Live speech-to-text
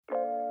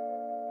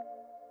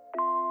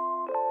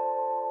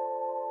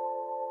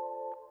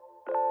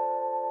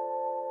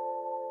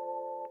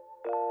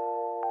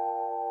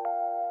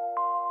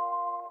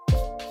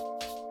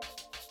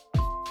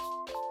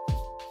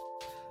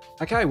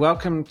Okay,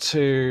 welcome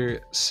to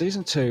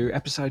Season 2,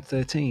 Episode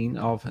 13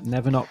 of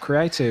Never Not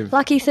Creative.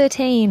 Lucky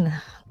 13.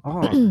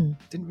 Oh,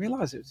 didn't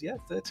realise it was,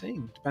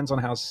 13. Depends on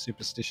how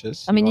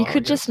superstitious I mean, you are,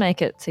 could I just guess.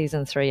 make it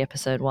Season 3,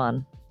 Episode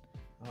 1.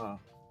 Oh.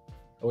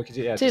 Or we could,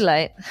 yeah, Too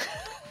late.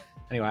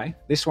 Anyway,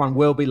 this one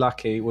will be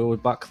lucky. We will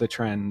buck the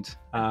trend.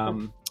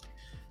 I'm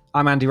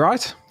Andy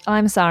Wright.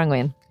 I'm Sarah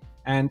Nguyen.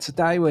 And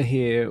today we're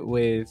here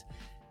with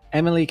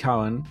Emily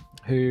Cohen,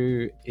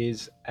 who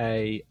is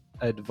a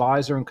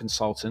advisor and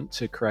consultant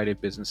to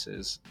creative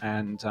businesses,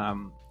 and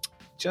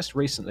just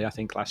recently, I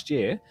think last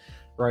year,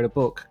 wrote a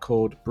book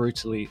called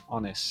Brutally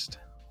Honest.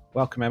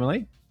 Welcome,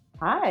 Emily.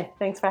 Hi,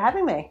 thanks for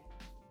having me.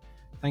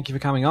 Thank you for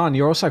coming on.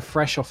 You're also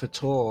fresh off a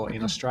tour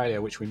in Australia,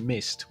 which we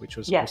missed, which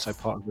was Yes.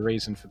 also part of the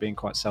reason for being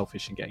quite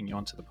selfish and getting you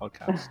onto the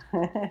podcast.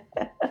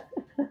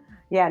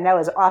 Yeah, no, it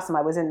was awesome.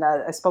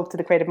 I spoke to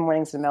the Creative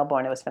Mornings in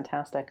Melbourne. It was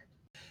fantastic.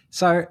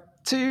 So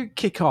to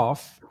kick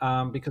off,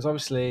 because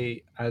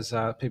obviously, as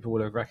people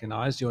will have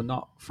recognised, you're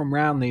not from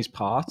round these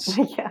parts.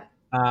 Yeah.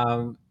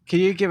 Can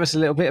you give us a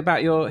little bit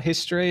about your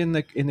history in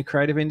the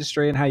creative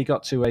industry and how you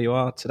got to where you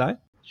are today?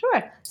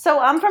 Sure. So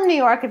I'm from New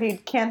York, if you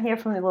can't hear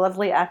from the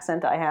lovely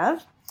accent I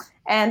have.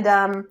 And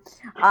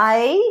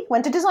I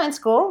went to design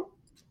school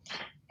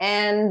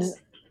and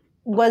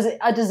was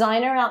a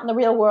designer out in the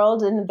real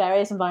world in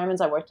various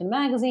environments. I worked in a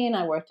magazine,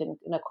 I worked in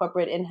a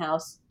corporate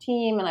in-house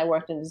team, and I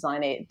worked in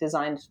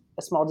designed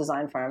a small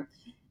design firm.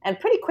 And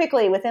pretty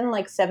quickly, within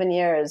like 7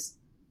 years,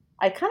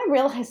 I kind of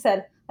realized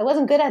that I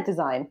wasn't good at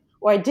design,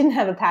 or I didn't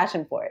have a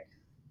passion for it.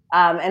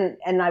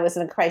 And I was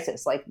in a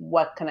crisis, like,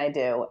 what can I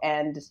do?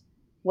 And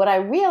what I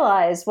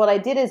realized, what I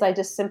did is I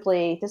just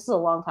simply, this is a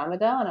long time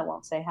ago, and I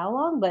won't say how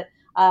long, but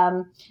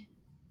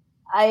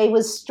I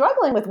was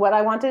struggling with what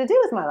I wanted to do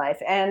with my life.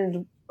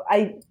 And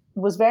I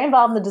was very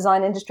involved in the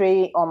design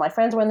industry. All my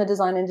friends were in the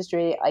design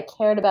industry. I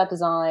cared about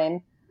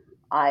design.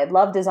 I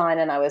loved design,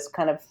 and I was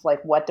kind of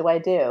like, what do I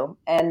do?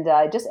 And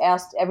I just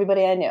asked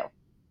everybody I knew,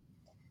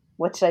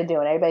 what should I do?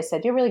 And everybody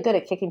said, you're really good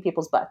at kicking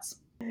people's butts.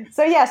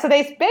 So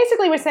they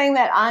basically were saying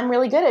that I'm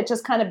really good at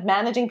just kind of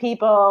managing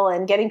people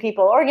and getting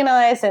people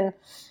organized. And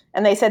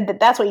they said that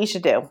that's what you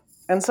should do.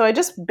 And so I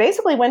just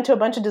basically went to a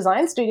bunch of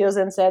design studios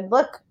and said,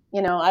 look,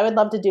 I would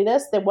love to do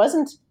this. There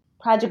wasn't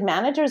project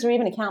managers or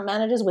even account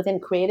managers within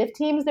creative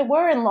teams. There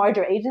were in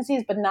larger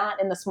agencies, but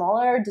not in the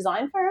smaller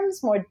design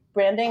firms, more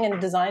branding and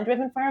design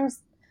driven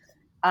firms.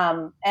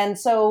 And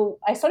so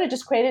I sort of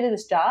just created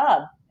this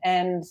job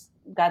and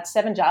got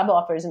 7 job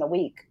offers in a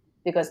week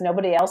because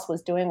nobody else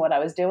was doing what I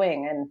was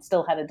doing and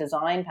still had a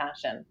design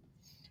passion.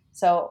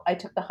 So I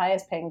took the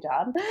highest paying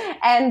job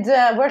and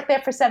worked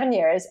there for 7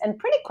 years. And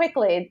pretty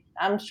quickly,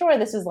 I'm sure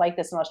this is like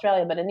this in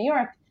Australia, but in New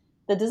York,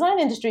 the design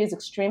industry is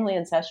extremely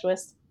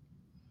incestuous.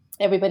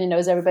 Everybody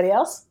knows everybody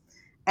else.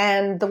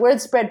 And the word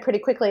spread pretty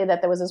quickly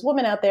that there was this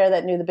woman out there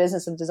that knew the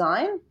business of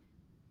design.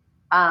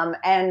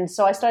 And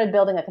so I started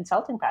building a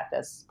consulting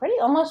practice pretty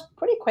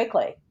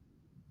quickly.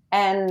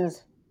 And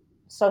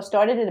so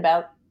started it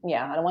about,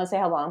 I don't want to say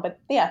how long, but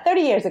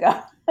 30 years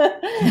ago.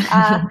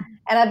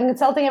 And I've been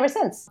consulting ever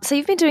since. So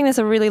you've been doing this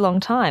a really long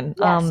time.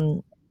 Yes.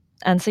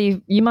 And so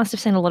you must have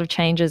seen a lot of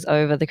changes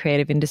over the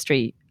creative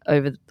industry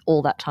over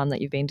all that time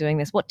that you've been doing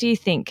this. What do you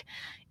think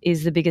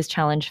is the biggest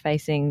challenge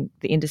facing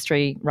the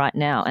industry right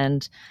now?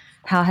 And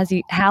how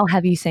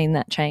have you seen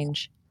that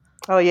change?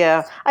 Oh,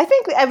 yeah. I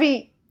think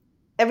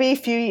every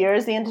few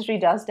years, the industry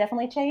does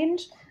definitely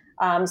change.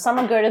 Some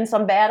are good and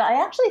some bad.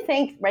 I actually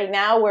think right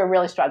now we're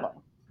really struggling.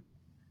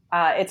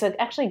 It's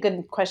actually a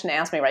good question to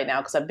ask me right now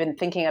because I've been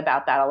thinking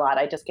about that a lot.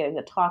 I just gave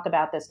a talk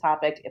about this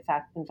topic,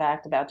 in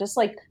fact, about just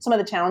like some of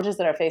the challenges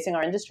that are facing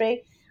our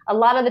industry. A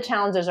lot of the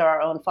challenges are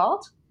our own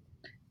fault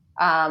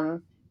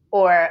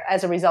or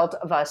as a result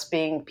of us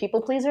being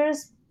people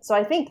pleasers. So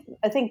I think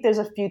there's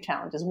a few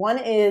challenges. One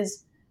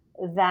is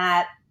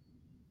that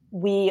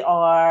we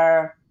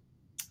are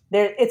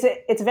there.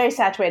 It's a very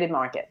saturated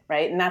market,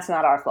 right? And that's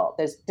not our fault.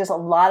 There's just a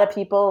lot of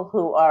people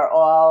who are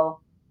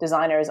all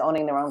designers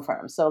owning their own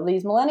firms. So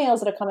these millennials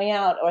that are coming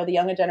out or the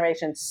younger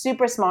generation,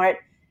 super smart,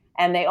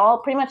 and they all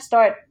pretty much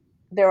start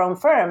their own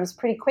firms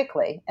pretty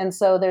quickly. And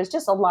so there's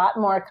just a lot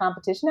more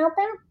competition out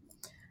there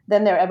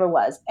than there ever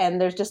was.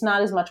 And there's just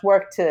not as much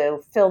work to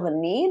fill the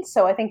need.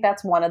 So I think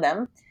that's one of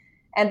them.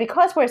 And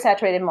because we're a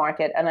saturated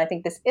market, and I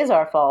think this is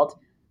our fault,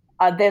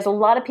 there's a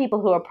lot of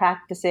people who are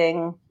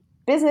practicing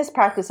business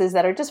practices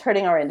that are just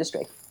hurting our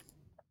industry.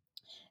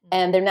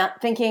 And they're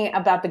not thinking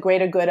about the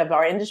greater good of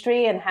our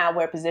industry and how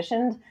we're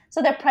positioned.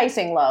 So they're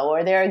pricing low,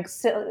 or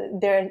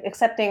they're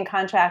accepting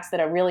contracts that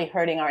are really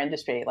hurting our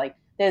industry. Like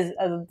there's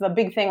a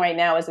big thing right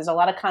now is there's a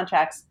lot of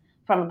contracts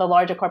from the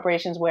larger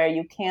corporations where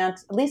you can't,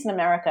 at least in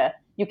America,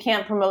 you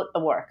can't promote the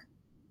work.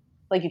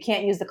 Like you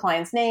can't use the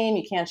client's name,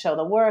 you can't show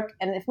the work.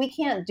 And if we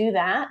can't do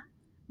that,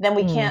 then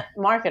we can't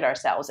market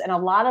ourselves. And a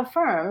lot of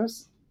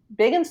firms,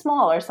 big and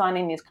small, are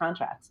signing these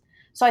contracts.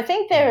 So I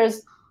think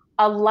there's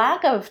a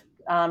lack of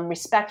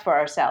respect for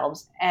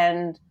ourselves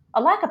and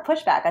a lack of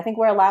pushback. I think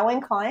we're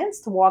allowing clients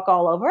to walk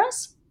all over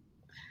us.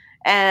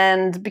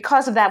 And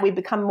because of that, we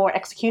become more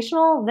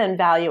executional than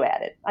value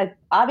added.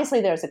 Obviously,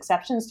 there's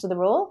exceptions to the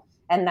rule,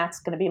 and that's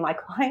going to be my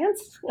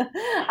clients. But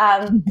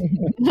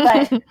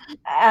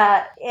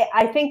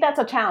I think that's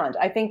a challenge.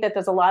 I think that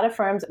there's a lot of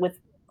firms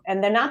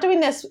and they're not doing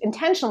this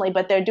intentionally,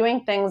 but they're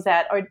doing things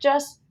that are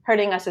just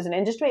hurting us as an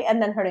industry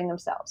and then hurting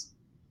themselves.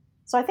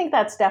 So I think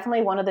that's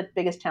definitely one of the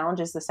biggest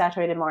challenges, the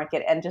saturated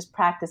market and just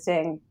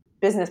practicing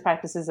business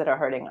practices that are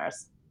hurting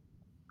ours.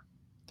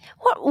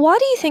 Why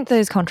do you think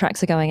those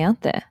contracts are going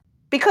out there?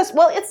 Because,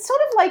 well, it's sort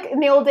of like in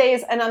the old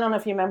days, and I don't know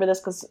if you remember this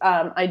because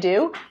I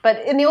do,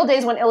 but in the old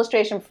days when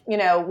illustration,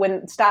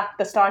 when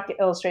the stock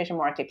illustration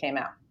market came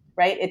out,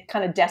 right, it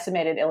kind of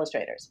decimated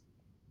illustrators.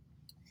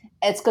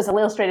 It's because the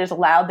illustrators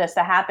allowed this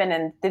to happen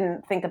and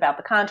didn't think about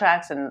the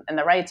contracts and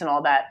the rights and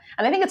all that.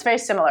 And I think it's very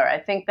similar. I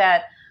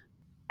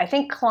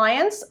think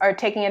clients are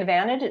taking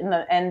advantage,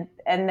 and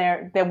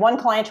their one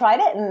client tried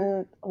it,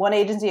 and one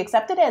agency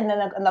accepted it, and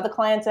then another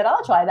client said,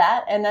 "I'll try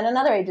that," and then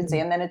another agency,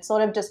 and then it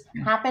sort of just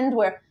happened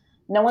where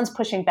no one's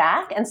pushing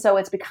back, and so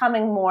it's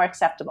becoming more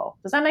acceptable.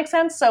 Does that make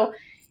sense? So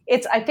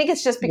I think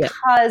it's just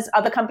because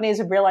other companies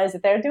have realized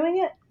that they're doing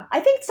it. I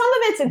think some of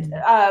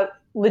it's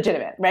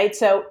legitimate, right?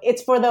 So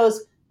it's for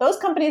those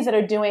companies that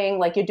are doing,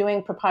 like you're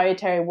doing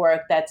proprietary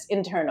work that's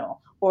internal,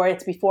 or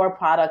it's before a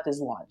product is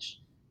launched.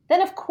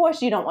 Then of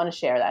course you don't want to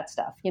share that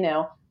stuff.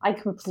 I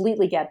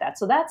completely get that.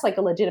 So that's like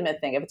a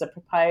legitimate thing. If it's a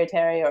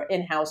proprietary or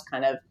in-house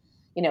kind of,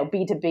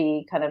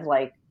 B2B kind of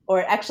like,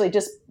 or actually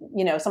just,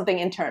 something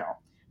internal,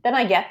 then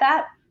I get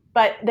that.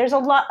 But there's a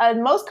lot,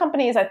 most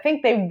companies, I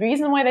think the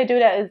reason why they do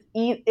that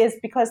is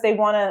because they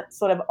want to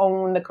sort of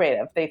own the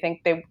creative. They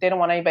think they don't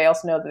want anybody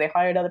else to know that they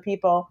hired other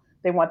people.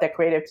 They want their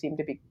creative team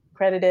to be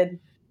credited.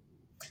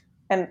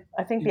 And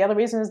I think the other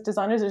reason is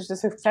designers are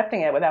just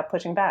accepting it without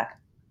pushing back.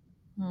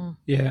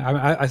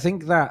 Yeah, I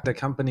think that the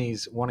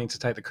companies wanting to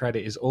take the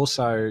credit is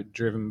also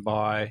driven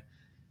by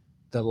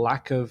the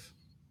lack of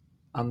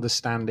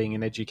understanding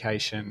and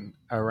education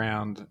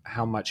around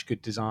how much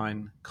good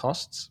design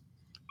costs.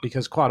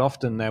 Because quite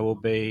often there will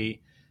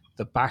be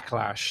the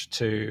backlash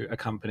to a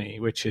company,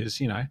 which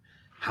is,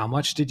 how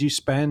much did you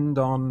spend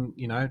on,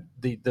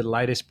 the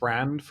latest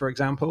brand, for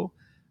example?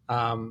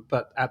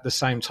 But at the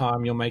same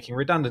time, you're making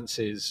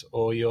redundancies,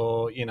 or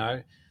you're,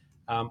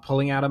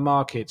 pulling out of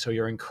markets, or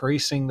you're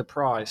increasing the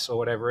price, or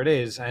whatever it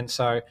is. And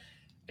so,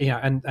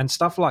 and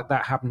stuff like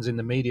that happens in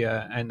the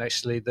media, and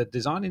actually the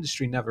design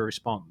industry never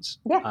responds.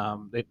 Yeah.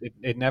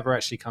 It never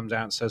actually comes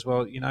out and says,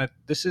 well,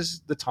 this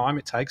is the time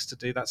it takes to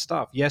do that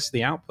stuff. Yes,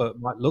 the output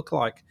might look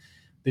like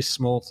this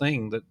small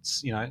thing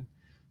that's,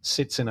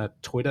 sits in a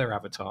Twitter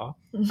avatar,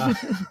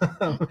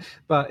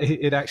 but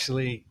it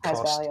actually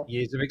costs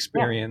years of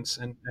experience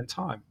and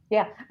time.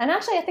 Yeah. And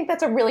actually, I think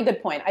that's a really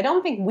good point. I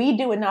don't think we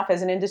do enough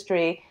as an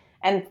industry,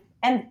 and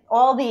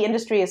all the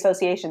industry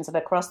associations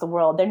across the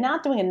world, they're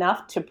not doing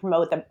enough to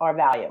promote our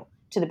value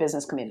to the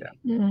business community.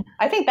 Yeah. Mm-hmm.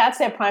 I think that's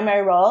their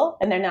primary role,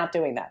 and they're not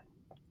doing that.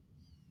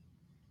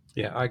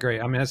 Yeah, I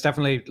agree. I mean, it's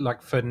definitely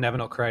like for Never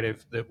Not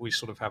Creative that we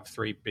sort of have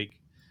three big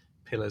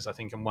pillars, I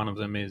think, and one of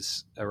them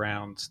is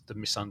around the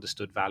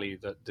misunderstood value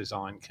that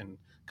design can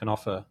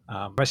offer.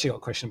 I've actually got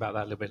a question about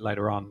that a little bit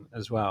later on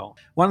as well.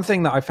 One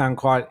thing that I found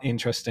quite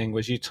interesting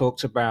was you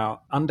talked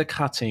about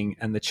undercutting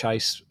and the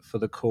chase for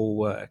the cool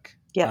work.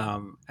 Yeah.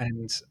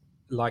 And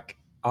like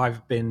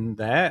I've been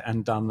there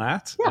and done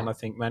that, and I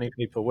think many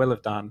people will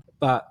have done,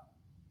 but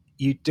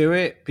you do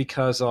it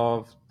because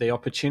of the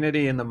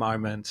opportunity in the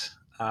moment,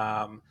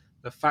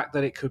 the fact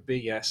that it could be,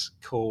 yes,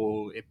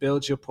 cool, it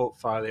builds your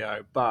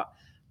portfolio, but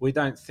we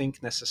don't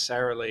think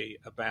necessarily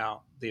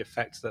about the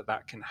effect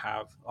that can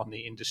have on the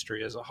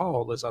industry as a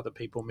whole, as other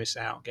people miss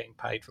out getting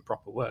paid for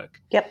proper work.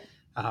 Yep.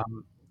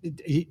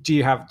 Did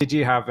you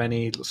have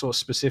any sort of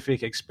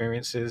specific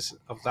experiences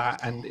of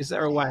that, and is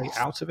there a way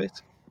out of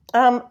it?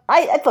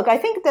 I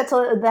think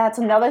that's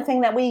another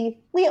thing that we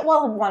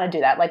want to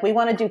do that. Like, we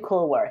want to do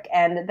cool work,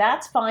 and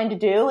that's fine to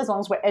do as long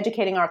as we're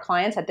educating our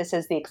clients that this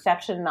is the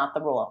exception, not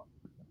the rule.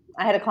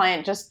 I had a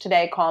client just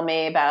today call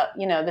me about,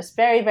 this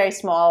very, very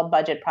small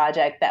budget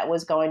project that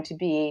was going to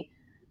be,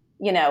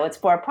 it's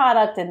for a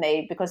product, and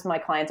because my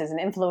client is an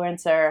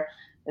influencer,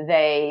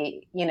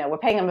 they, were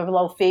paying him a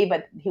low fee,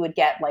 but he would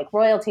get like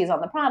royalties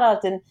on the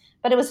product,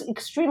 but it was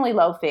extremely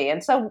low fee.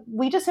 And so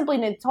we just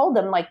simply told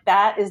them, like,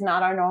 that is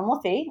not our normal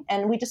fee.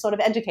 And we just sort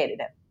of educated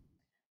him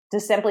to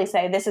simply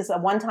say, this is a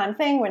one-time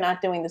thing. We're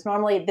not doing this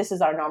normally. This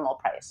is our normal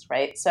price,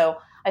 right? So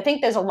I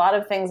think there's a lot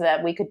of things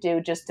that we could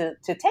do just to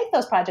take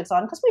those projects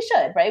on, because we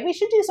should, right? We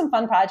should do some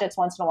fun projects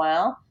once in a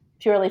while,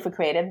 purely for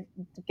creative,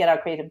 to get our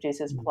creative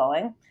juices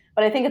flowing.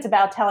 But I think it's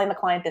about telling the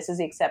client this is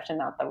the exception,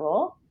 not the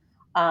rule.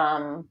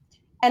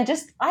 And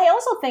I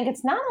also think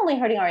it's not only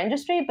hurting our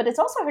industry, but it's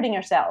also hurting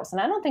yourselves. And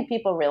I don't think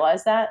people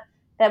realize that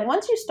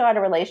once you start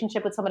a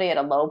relationship with somebody at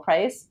a low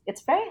price,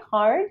 it's very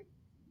hard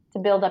to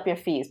build up your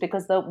fees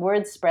because the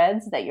word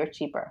spreads that you're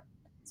cheaper.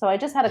 So I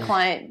just had a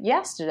client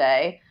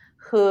yesterday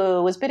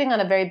who was bidding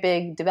on a very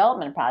big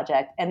development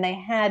project, and they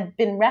had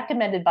been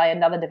recommended by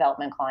another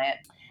development client.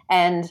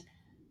 And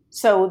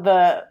So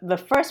the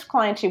first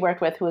client she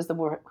worked with,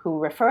 who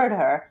referred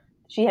her,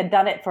 she had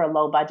done it for a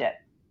low budget.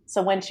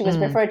 So when she was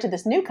referred to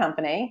this new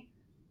company,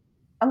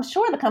 I'm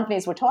sure the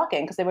companies were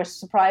talking because they were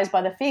surprised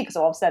by the fee because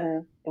all of a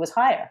sudden it was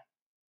higher,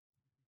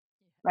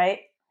 right?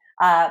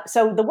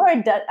 So the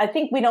word, I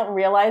think we don't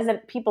realize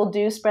that people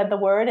do spread the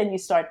word and you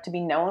start to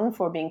be known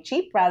for being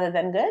cheap rather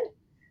than good.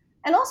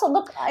 And also,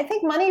 look, I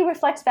think money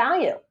reflects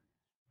value.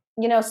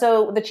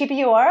 So the cheaper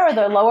you are or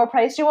the lower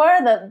price you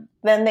are,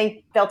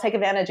 then they'll take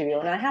advantage of you.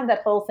 And I have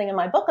that whole thing in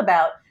my book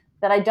about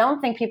that. I don't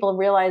think people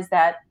realize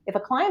that if a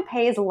client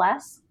pays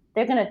less,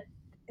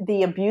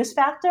 the abuse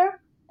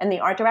factor and the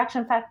art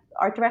direction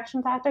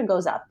factor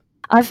goes up.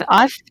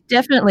 I've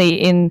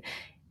definitely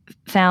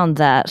found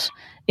that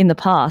in the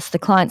past, the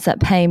clients that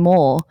pay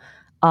more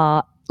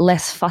are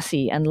less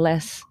fussy and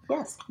less.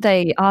 Yes.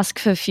 They ask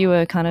for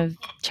fewer kind of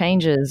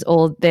changes,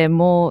 or they're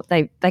more.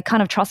 They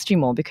kind of trust you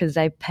more because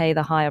they pay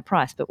the higher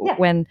price. But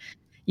when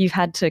you've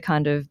had to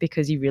kind of,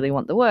 because you really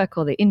want the work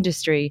or the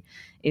industry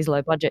is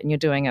low budget and you're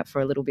doing it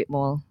for a little bit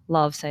more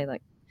love, say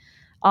like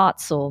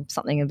arts or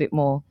something a bit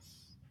more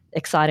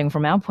exciting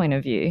from our point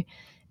of view,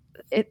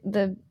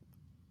 the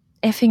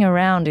effing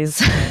around is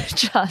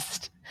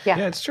just. Yeah,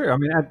 it's true. I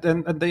mean,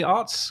 and the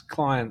arts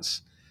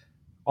clients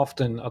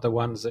often are the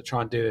ones that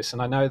try and do this.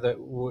 And I know that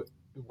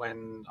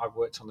when I've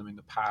worked on them in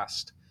the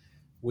past,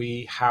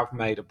 we have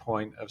made a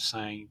point of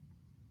saying,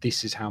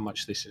 this is how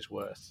much this is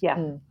worth. Yeah.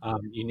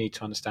 You need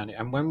to understand it.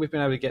 And when we've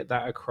been able to get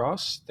that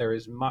across, there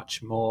is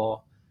much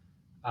more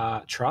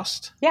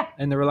trust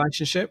in the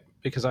relationship,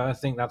 because I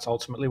think that's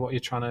ultimately what you're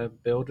trying to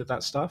build with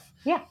that stuff.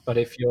 Yeah. But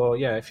if you're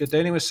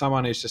dealing with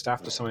someone who's just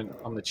after something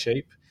on the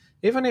cheap,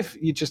 even if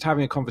you're just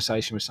having a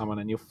conversation with someone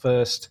and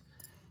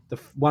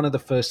one of the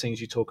first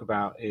things you talk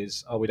about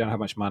is, we don't have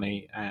much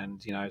money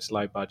and, it's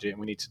low budget and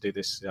we need to do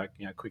this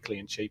quickly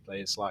and cheaply.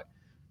 It's like,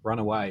 run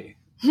away.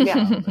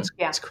 Yeah. As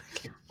quickly as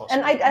possible.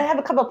 And I have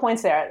a couple of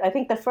points there. I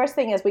think the first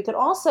thing is we should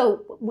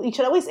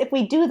always, if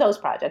we do those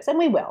projects, and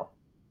we will,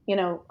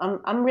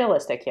 I'm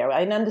realistic here.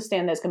 I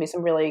understand there's going to be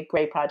some really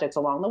great projects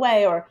along the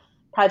way, or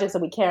projects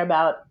that we care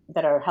about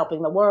that are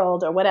helping the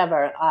world or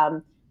whatever.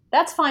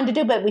 That's fine to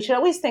do, but we should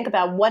always think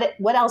about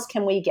what else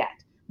can we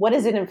get? What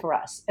is it in for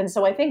us? And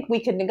so I think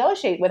we could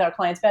negotiate with our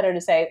clients better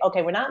to say,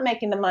 okay, we're not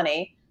making the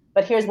money,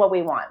 but here's what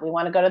we want. We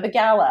want to go to the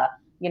gala.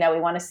 We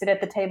want to sit at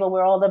the table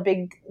where all the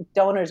big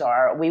donors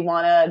are. We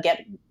want to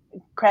get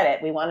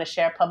credit. We want to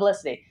share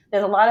publicity.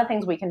 There's a lot of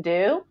things we can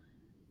do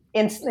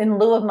in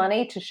lieu of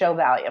money to show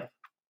value.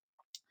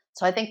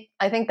 So I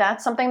think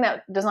that's something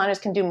that designers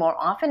can do more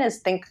often,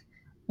 is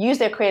use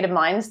their creative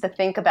minds to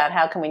think about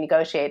how can we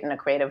negotiate in a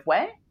creative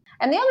way.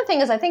 And the other thing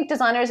is, I think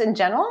designers in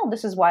general,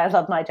 this is why I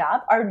love my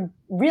job, are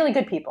really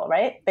good people,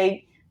 right?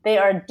 They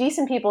are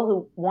decent people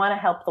who want to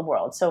help the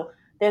world. So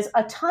there's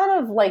a ton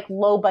of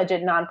low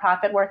budget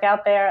nonprofit work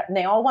out there, and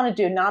they all want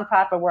to do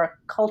nonprofit work,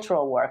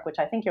 cultural work, which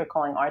I think you're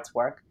calling arts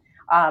work,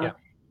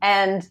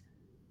 and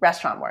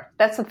restaurant work.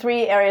 That's the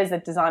three areas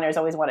that designers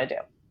always want to do.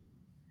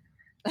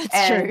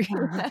 That's true.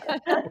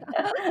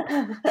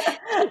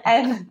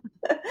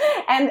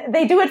 and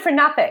they do it for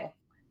nothing.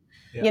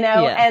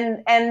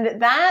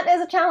 And that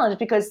is a challenge,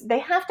 because they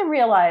have to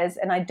realize,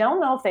 and I don't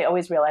know if they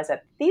always realize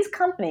that, these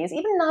companies,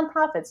 even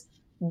nonprofits,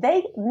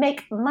 they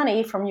make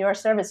money from your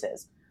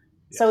services.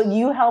 Yes. So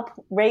you help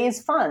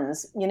raise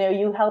funds,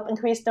 you help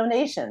increase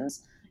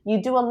donations,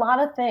 you do a lot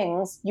of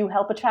things, you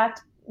help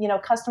attract,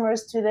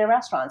 customers to their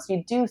restaurants,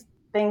 you do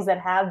things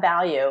that have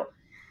value,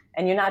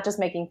 and you're not just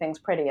making things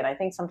pretty. And I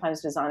think sometimes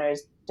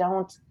designers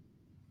don't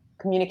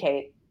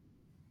communicate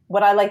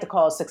what I like to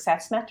call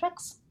success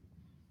metrics.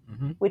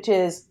 Mm-hmm. Which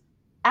is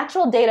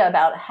actual data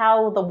about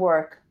how the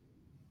work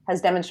has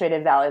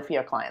demonstrated value for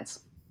your clients.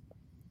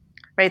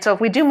 Right? So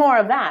if we do more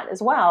of that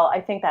as well,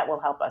 I think that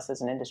will help us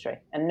as an industry.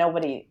 And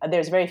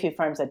there's very few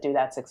firms that do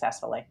that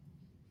successfully.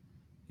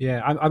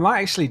 Yeah, I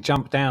might actually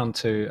jump down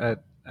to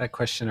a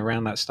question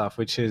around that stuff,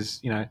 which is,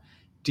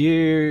 do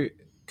you,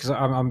 because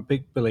I'm a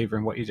big believer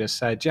in what you just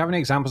said, do you have any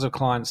examples of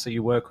clients that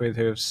you work with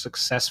who have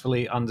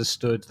successfully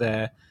understood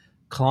their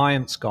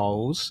clients'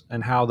 goals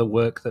and how the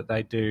work that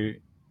they do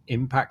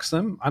impacts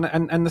them?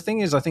 And the thing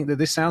is, I think that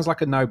this sounds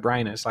like a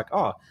no-brainer. It's like,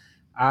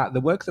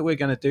 the work that we're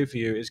going to do for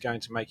you is going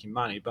to make you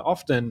money. But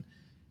often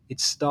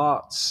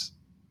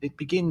it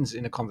begins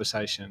in a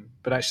conversation,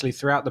 but actually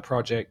throughout the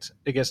project,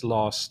 it gets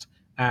lost.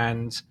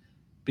 And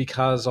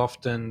because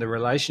often the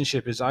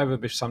relationship is over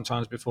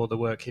sometimes before the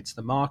work hits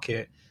the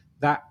market,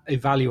 that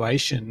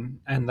evaluation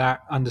and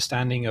that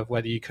understanding of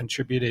whether you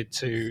contributed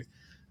to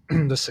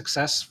the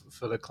success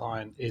for the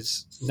client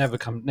is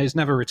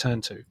never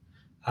returned to.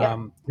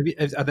 Yeah.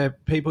 Are there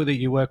people that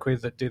you work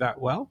with that do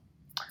that well?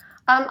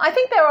 I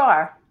think there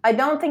are. I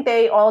don't think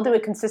they all do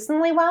it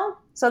consistently well.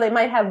 So they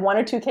might have one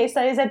or two case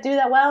studies that do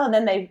that well, and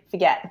then they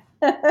forget.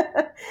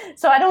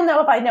 So I don't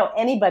know if I know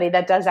anybody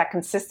that does that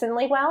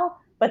consistently well,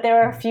 but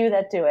there are a few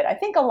that do it. I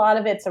think a lot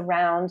of it's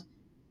around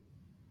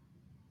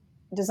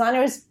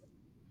designers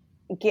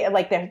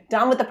they're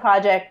done with the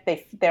project.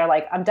 They're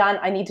like, I'm done.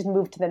 I need to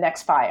move to the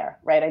next fire,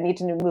 right? I need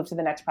to move to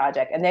the next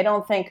project. And they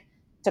don't think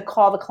to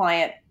call the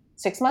client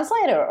 6 months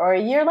later or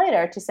a year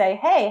later to say,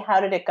 hey, how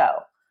did it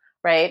go?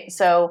 Right?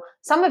 So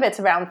some of it's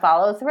around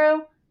follow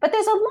through, but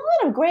there's a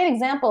lot of great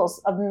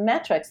examples of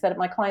metrics that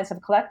my clients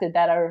have collected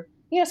that are,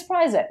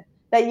 surprising,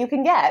 that you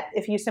can get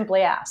if you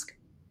simply ask.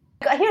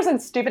 Here's a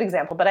stupid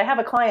example, but I have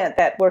a client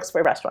that works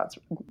for restaurants,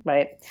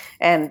 right?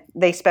 And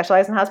they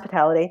specialize in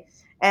hospitality.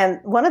 And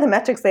one of the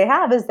metrics they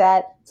have is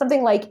that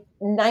something like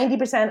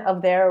 90%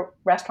 of their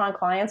restaurant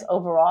clients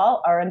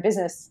overall are in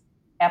business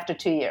after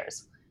 2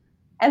 years.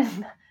 And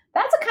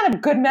that's a kind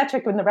of good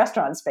metric in the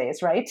restaurant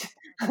space, right?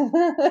 So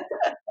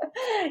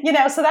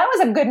that was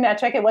a good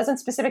metric. It wasn't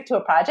specific to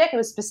a project. It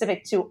was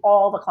specific to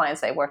all the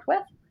clients they worked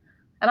with.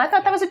 And I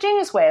thought that was a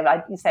genius way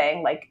of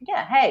saying, like,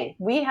 yeah, hey,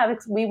 we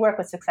work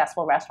with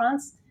successful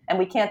restaurants, and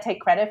we can't take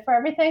credit for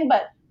everything,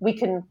 but we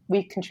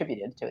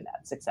contributed to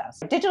that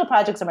success. Digital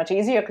projects are much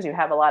easier because you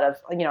have a lot of,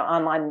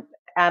 online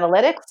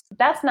analytics.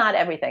 That's not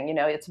everything.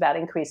 It's about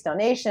increased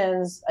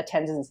donations,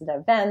 attendance at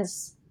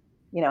events,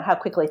 how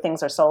quickly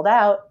things are sold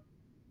out.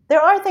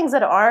 There are things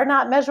that are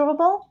not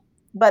measurable,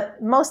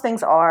 but most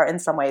things are in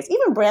some ways.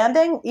 Even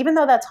branding, even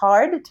though that's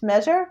hard to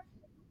measure,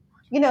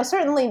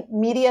 certainly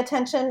media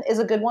attention is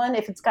a good one.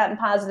 If it's gotten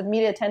positive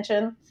media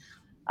attention,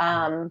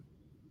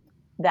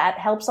 that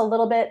helps a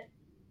little bit,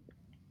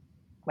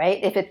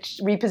 right? If it's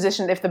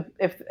repositioned, if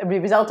the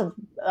result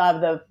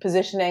of the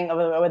positioning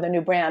or the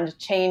new brand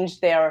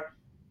changed their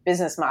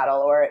business model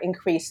or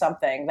increased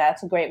something,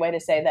 that's a great way to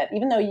say that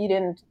even though you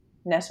didn't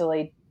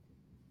necessarily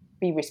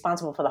be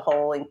responsible for the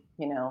whole,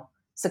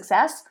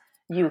 success,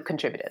 you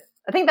contributed.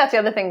 I think that's the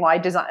other thing why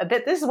this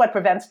is what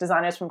prevents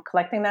designers from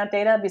collecting that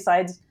data,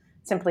 besides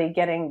simply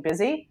getting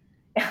busy,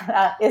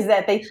 is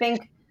that they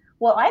think,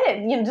 well, I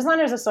didn't,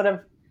 designers are sort of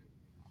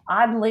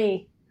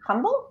oddly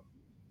humble,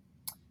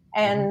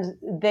 and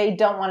they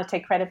don't want to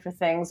take credit for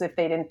things if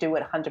they didn't do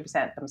it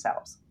 100%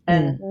 themselves.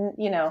 And,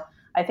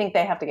 I think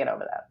they have to get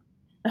over that.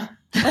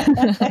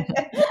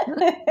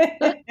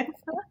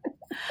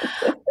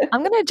 I'm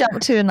going to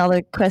jump to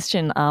another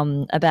question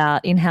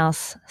about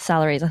in-house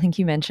salaries. I think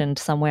you mentioned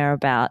somewhere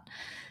about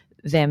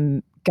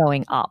them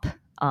going up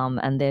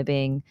and there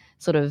being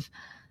sort of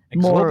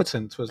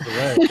exorbitant was the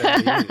word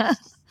that I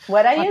used.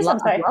 What I use?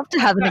 I'd love to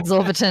have an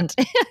exorbitant.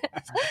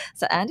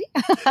 So, Andy?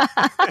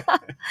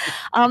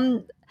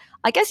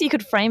 I guess you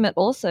could frame it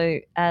also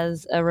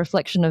as a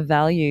reflection of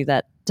value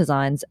that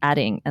design's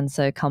adding. And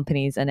so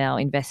companies are now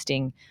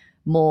investing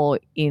more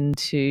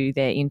into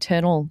their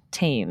internal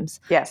teams.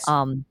 Yes.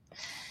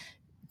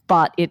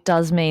 But it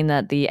does mean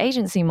that the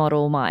agency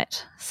model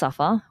might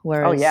suffer,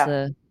 whereas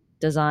the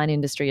design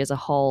industry as a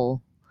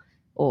whole,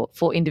 or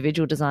for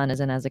individual designers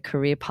and as a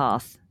career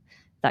path,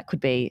 that could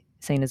be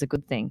seen as a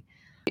good thing.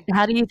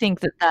 How do you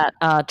think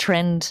that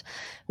trend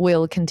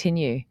will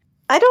continue?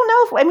 I don't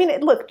know.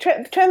 Look,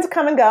 trends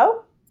come and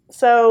go.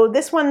 So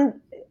this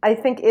one, I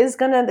think, is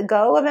going to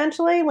go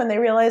eventually when they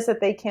realize that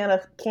they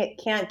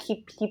can't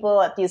keep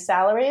people at these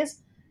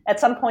salaries. At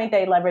some point,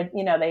 they leverage.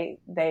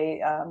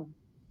 They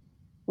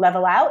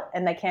level out,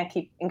 and they can't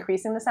keep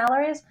increasing the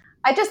salaries.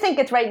 I just think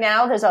it's right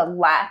now there's a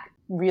lack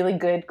of really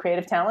good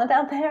creative talent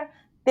out there.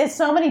 There's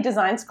so many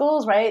design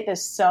schools, right?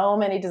 There's so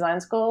many design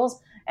schools,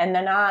 and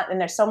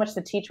there's so much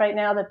to teach right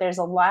now that there's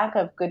a lack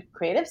of good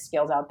creative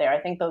skills out there.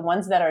 I think the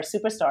ones that are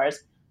superstars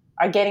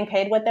are getting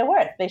paid what they're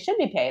worth. They should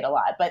be paid a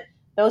lot, but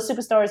those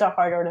superstars are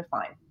harder to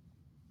find.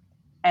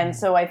 And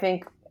so I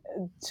think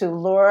to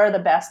lure the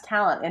best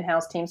talent,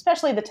 in-house teams,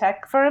 especially the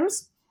tech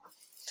firms,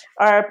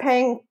 are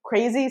paying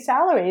crazy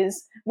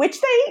salaries, which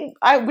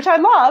I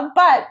love,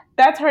 but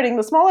that's hurting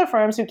the smaller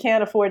firms who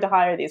can't afford to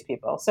hire these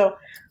people. So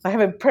I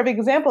have a perfect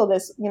example of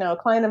this. A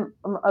client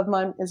of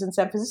mine is in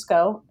San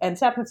Francisco, and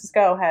San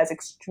Francisco has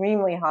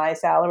extremely high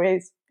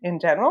salaries in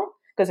general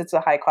because it's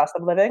a high cost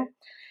of living.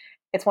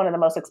 It's one of the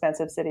most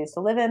expensive cities to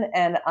live in.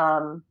 And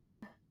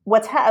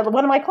one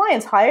of my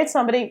clients hired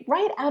somebody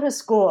right out of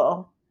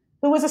school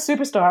who was a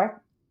superstar,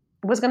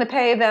 was going to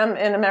pay them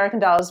in American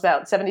dollars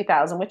about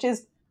 $70,000, which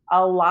is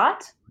a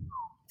lot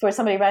for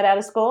somebody right out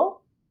of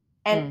school.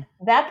 And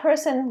that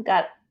person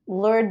got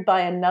lured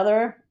by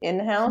another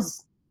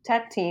in-house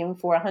tech team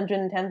for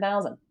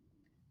 $110,000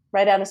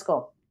 right out of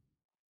school.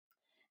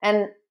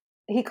 And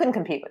he couldn't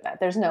compete with that.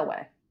 There's no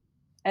way.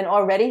 And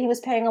already he was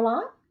paying a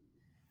lot.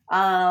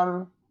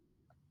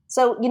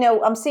 So,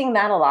 I'm seeing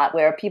that a lot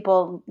where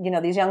people,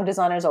 these young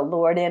designers are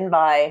lured in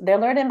by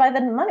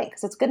the money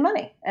because it's good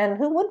money. And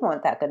who would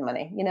want that good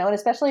money? And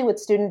especially with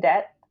student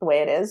debt, the way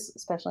it is,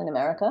 especially in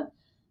America,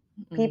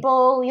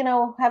 people,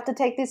 have to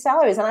take these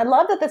salaries. And I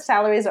love that the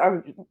salaries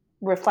are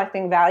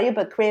reflecting value,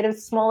 but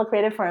smaller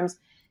creative firms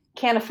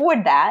can't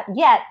afford that,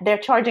 yet they're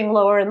charging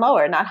lower and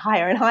lower, not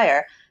higher and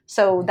higher.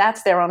 So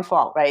that's their own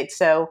fault, right?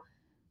 So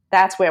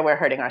that's where we're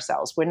hurting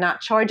ourselves. We're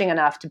not charging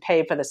enough to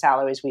pay for the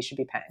salaries we should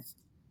be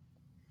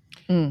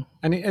paying.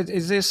 And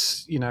is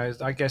this,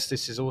 I guess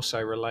this is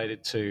also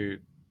related to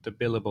the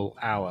billable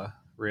hour,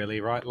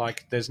 really, right?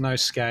 Like there's no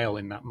scale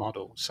in that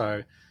model.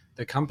 So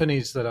the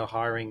companies that are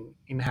hiring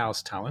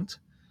in-house talent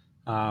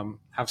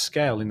have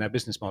scale in their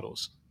business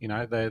models. You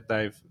know,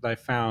 they've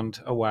found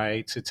a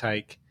way to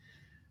take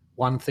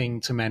one thing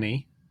to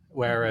many,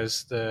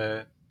 whereas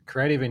the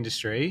creative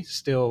industry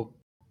still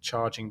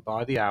charging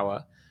by the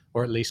hour,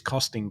 or at least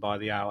costing by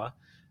the hour,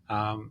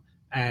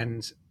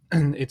 and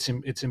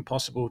it's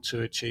impossible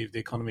to achieve the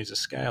economies of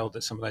scale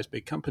that some of those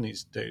big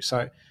companies do.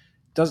 So,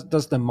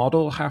 does the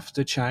model have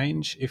to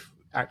change if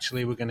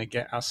actually we're going to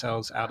get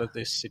ourselves out of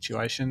this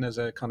situation as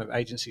a kind of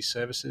agency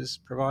services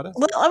provider?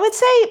 Well, I would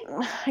say,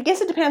 I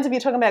guess it depends if you're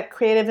talking about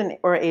creative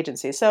or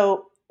agency.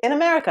 So in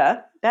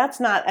America, that's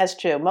not as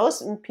true.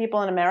 Most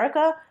people in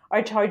America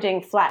are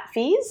charging flat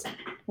fees,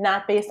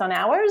 not based on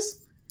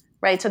hours,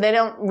 right? So they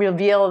don't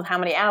reveal how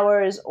many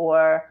hours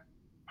or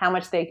how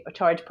much they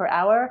charge per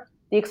hour.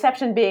 The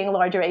exception being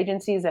larger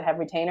agencies that have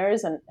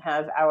retainers and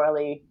have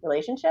hourly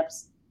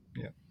relationships.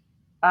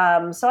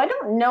 Yeah. So I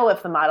don't know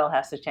if the model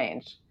has to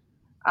change.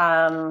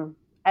 Are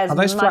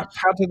those flat?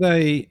 How do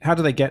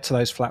they get to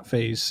those flat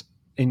fees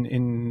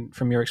in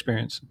from your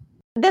experience?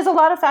 There's a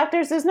lot of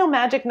factors. There's no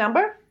magic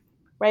number,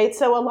 right?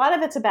 So a lot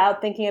of it's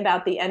about thinking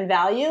about the end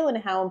value and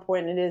how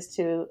important it is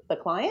to the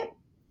client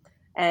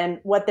and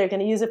what they're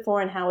going to use it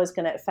for and how it's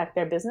going to affect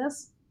their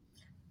business.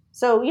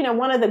 So,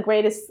 one of the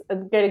great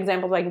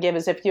examples I can give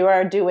is if you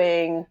are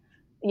doing,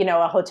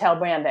 a hotel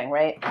branding,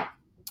 right?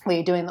 Where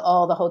you're doing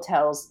all the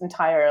hotel's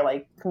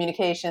entire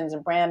communications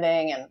and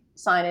branding and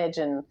signage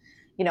and,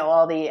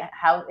 all the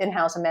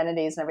in-house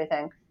amenities and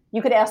everything.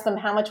 You could ask them,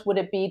 how much would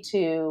it be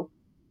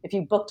if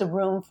you booked a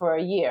room for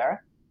a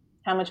year,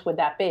 how much would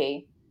that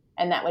be?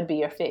 And that would be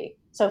your fee.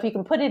 So if you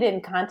can put it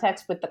in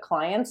context with the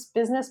client's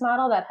business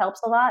model, that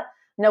helps a lot.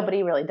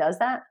 Nobody really does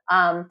that.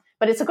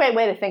 But it's a great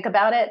way to think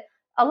about it.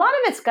 A lot of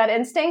it's gut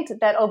instinct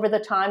that over the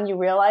time you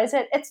realize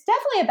it. It's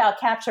definitely about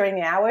capturing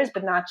the hours,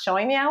 but not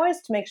showing the hours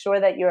to make sure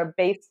that you're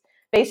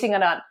basing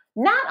it on,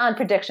 not on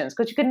predictions,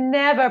 because you can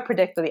never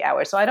predict the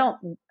hours. So I don't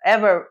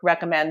ever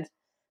recommend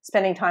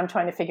spending time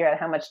trying to figure out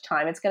how much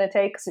time it's going to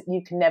take, because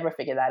you can never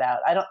figure that out.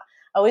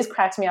 Always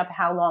cracks me up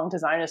how long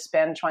designers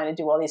spend trying to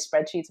do all these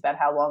spreadsheets about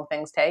how long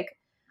things take.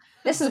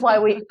 This is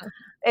why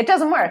it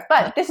doesn't work,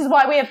 but this is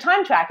why we have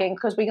time tracking,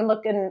 because we can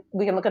look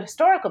at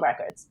historical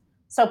records.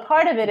 So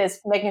part of it is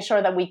making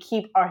sure that we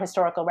keep our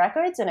historical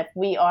records. And if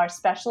we are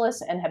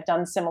specialists and have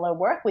done similar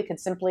work, we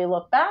could simply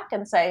look back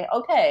and say,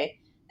 okay,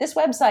 this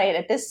website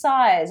at this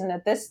size and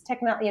at this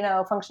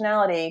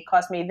functionality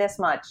cost me this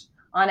much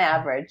on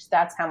average.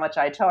 That's how much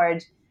I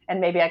charge. And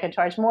maybe I can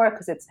charge more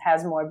because it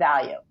has more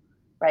value,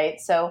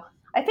 right? So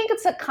I think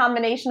it's a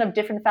combination of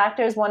different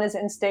factors. One is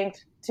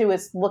instinct. Two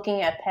is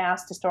looking at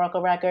past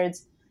historical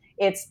records.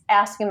 It's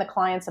asking the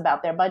clients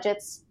about their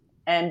budgets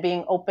and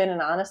being open and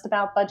honest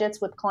about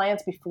budgets with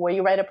clients before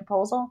you write a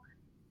proposal.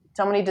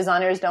 So many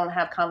designers don't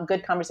have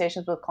good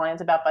conversations with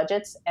clients about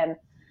budgets. And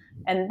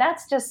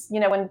that's just,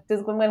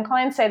 when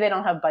clients say they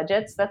don't have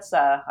budgets, that's,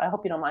 I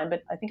hope you don't mind,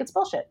 but I think it's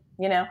bullshit.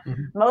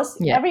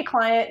 Every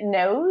client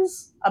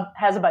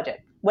has a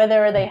budget,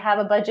 whether they have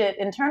a budget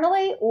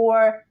internally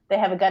or they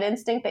have a gut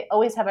instinct, they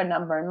always have a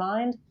number in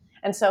mind.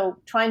 And so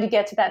trying to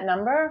get to that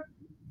number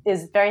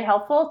is very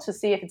helpful to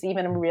see if it's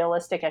even a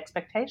realistic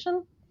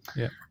expectation.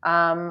 Yeah.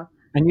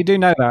 And you do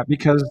know that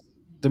because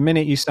the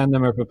minute you send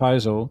them a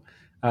proposal,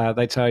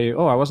 they tell you,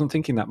 "Oh, I wasn't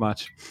thinking that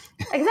much."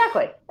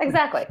 Exactly.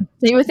 So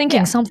you were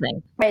thinking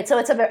something, right?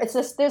 So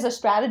there's a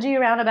strategy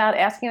about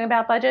asking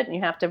about budget, and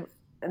you have to.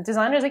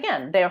 Designers,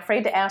 again, they're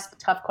afraid to ask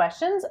tough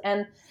questions,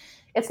 and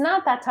it's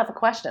not that tough a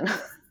question.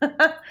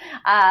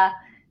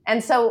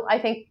 And so I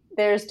think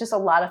there's just a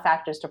lot of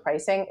factors to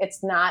pricing.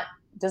 It's not,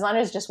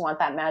 designers just want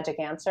that magic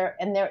answer,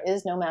 and there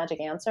is no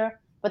magic answer.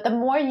 But the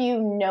more you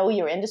know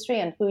your industry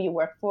and who you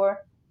work for,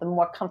 the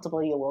more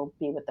comfortable you will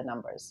be with the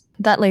numbers.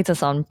 That leads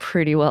us on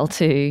pretty well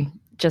to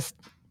just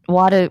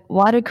why do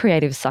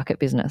creatives suck at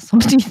business?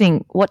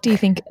 What do you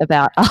think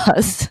about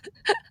us?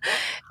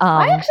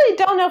 I actually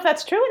don't know if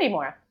that's true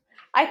anymore.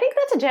 I think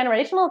that's a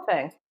generational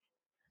thing.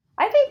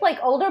 I think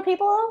older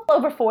people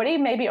over 40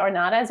 maybe are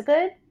not as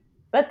good,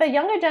 but the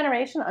younger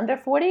generation under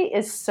 40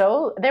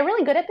 they're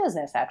really good at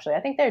business, actually.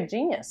 I think they're a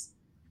genius.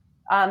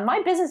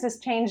 My business has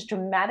changed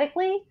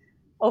dramatically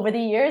over the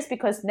years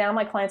because now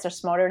my clients are much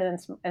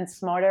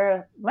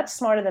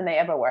smarter than they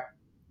ever were.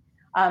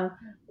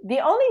 The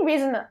only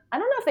reason, I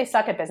don't know if they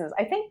suck at business,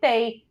 I think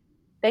they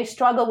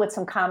struggle with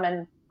some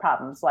common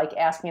problems, like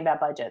asking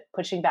about budget,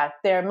 pushing back.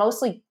 They're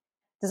mostly,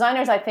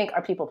 designers, I think,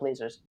 are people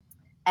pleasers.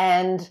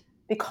 And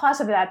because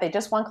of that, they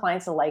just want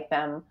clients to like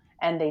them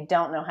and they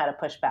don't know how to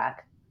push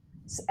back.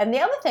 And the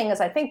other thing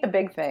is, I think the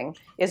big thing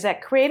is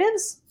that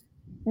creatives,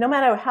 no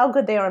matter how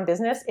good they are in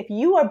business, if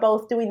you are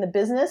both doing the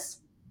business,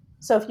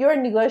 so if you're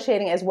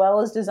negotiating as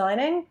well as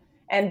designing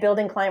and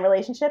building client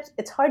relationships,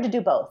 it's hard to do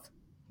both.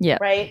 Yeah.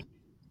 Right?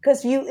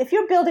 Because if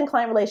you're building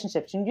client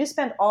relationships and you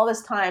spend all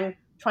this time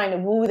trying to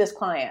woo this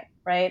client,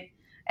 right?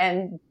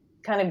 And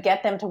kind of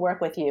get them to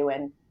work with you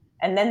and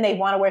then they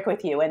want to work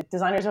with you and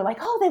designers are like,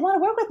 oh, they want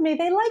to work with me.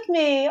 They like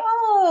me.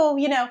 Oh,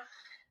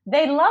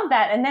 they love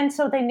that. And then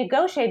so they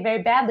negotiate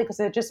very badly because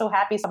they're just so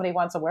happy somebody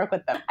wants to work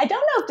with them. I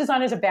don't know if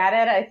designers are bad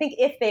at it. I think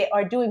if they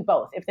are doing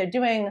both, if they're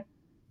doing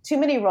too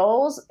many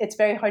roles, it's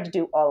very hard to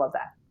do all of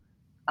that.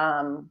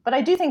 But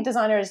I do think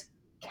designers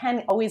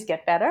can always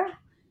get better,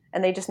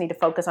 and they just need to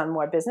focus on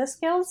more business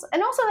skills.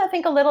 And also I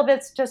think a little bit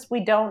it's just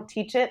we don't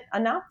teach it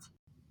enough.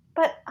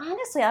 But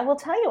honestly, I will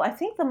tell you, I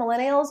think the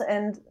millennials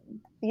and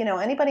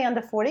anybody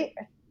under 40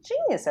 are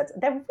geniuses.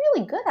 They're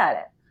really good at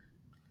it.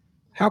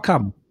 How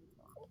come?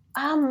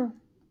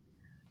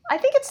 I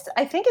think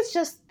it's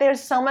just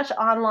there's so much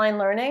online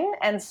learning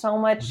and so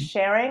much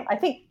sharing. I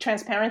think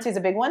transparency is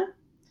a big one.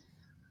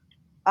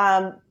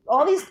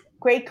 All these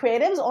great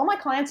creatives, all my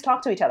clients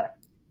talk to each other,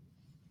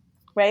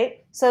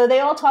 right? So they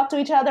all talk to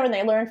each other and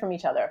they learn from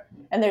each other.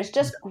 And there's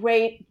just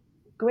great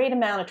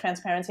amount of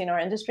transparency in our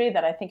industry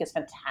that I think is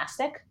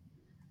fantastic.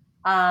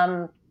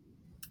 And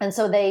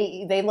so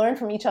they learn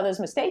from each other's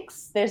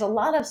mistakes. There's a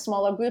lot of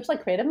smaller groups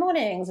like Creative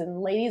Mornings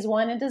and Ladies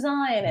One in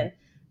Design, and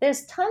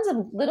there's tons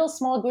of little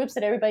small groups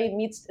that everybody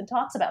meets and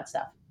talks about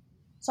stuff.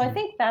 So I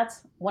think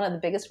that's one of the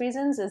biggest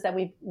reasons is that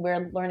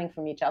we're learning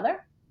from each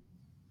other.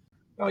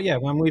 Oh yeah,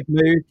 when we've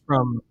moved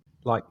from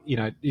I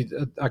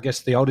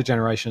guess the older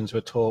generations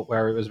were taught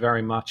where it was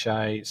very much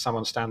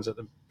someone stands at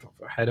the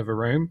head of a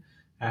room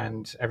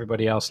and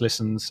everybody else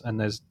listens, and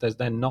there's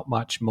then not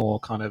much more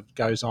kind of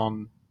goes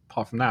on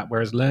apart from that.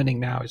 Whereas learning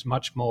now is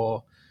much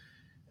more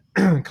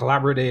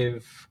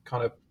collaborative,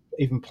 kind of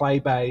even play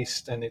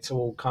based, and it's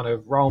all kind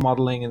of role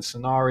modeling and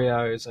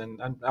scenarios,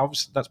 and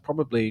obviously that's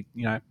probably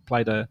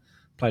played a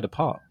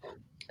part.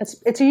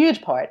 It's a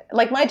huge part.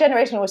 Like my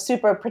generation was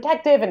super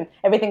protective, and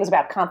everything was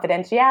about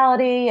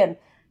confidentiality, and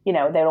they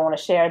don't want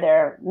to share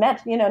their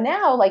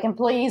now like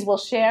employees will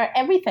share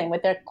everything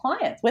with their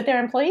clients, with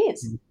their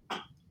employees.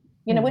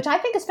 Which I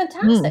think is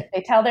fantastic.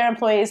 They tell their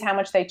employees how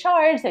much they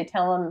charge. They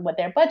tell them what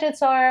their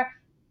budgets are,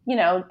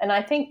 and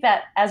I think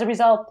that as a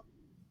result,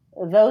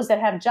 those that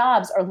have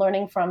jobs are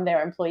learning from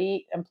their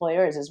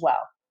employers as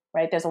well,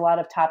 right? There's a lot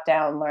of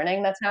top-down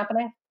learning that's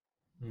happening.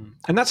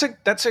 And that's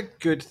a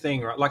good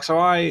thing, right? Like, so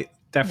I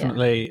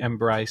definitely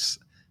embrace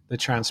the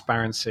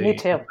transparency. Me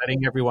too.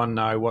 Letting everyone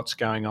know what's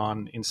going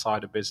on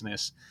inside a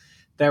business.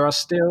 There are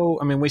still,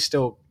 we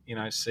still,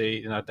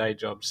 see in our day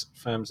jobs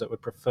firms that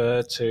would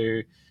prefer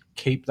to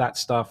keep that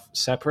stuff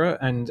separate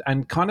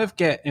and kind of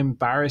get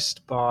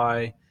embarrassed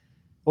by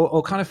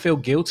or kind of feel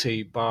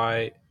guilty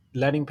by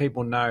letting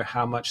people know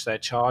how much they're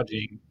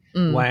charging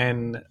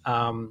when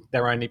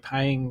they're only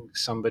paying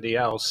somebody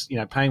else,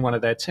 paying one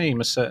of their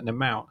team a certain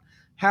amount.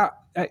 How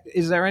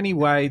is there any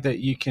way that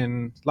you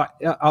can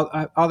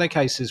are there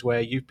cases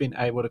where you've been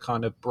able to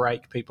kind of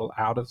break people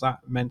out of that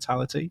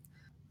mentality?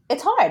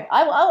 It's hard.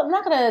 I'm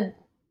not going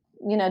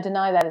to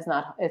deny that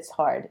it's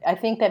hard. I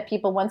think that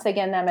people, once they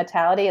get in that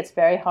mentality, it's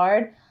very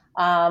hard.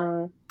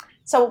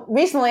 So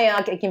recently,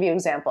 I'll give you an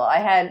example. I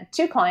had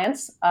two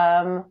clients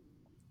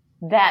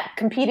that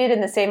competed in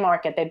the same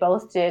market. They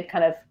both did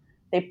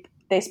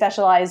they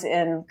specialize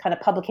in kind of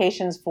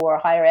publications for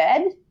higher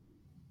ed.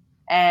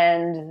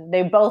 And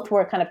they both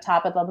were kind of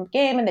top of the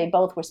game, and they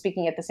both were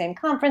speaking at the same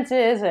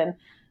conferences, and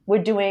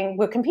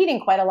we're competing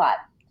quite a lot.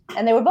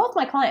 And they were both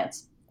my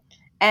clients.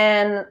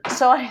 And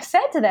so I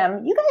said to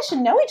them, you guys should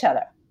know each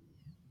other,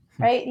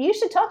 right? You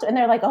should talk to, and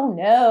they're like, oh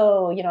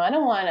no, I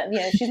don't want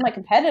to, she's my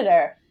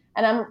competitor.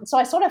 And so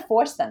I sort of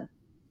forced them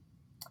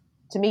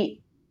to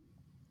meet.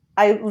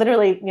 I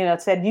literally,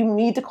 said, you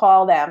need to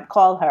call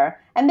her.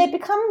 And they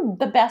become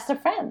the best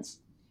of friends.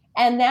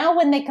 And now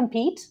when they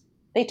compete,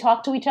 they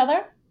talk to each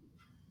other,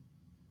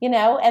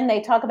 and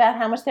they talk about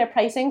how much they're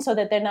pricing so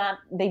that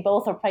they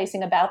both are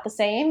pricing about the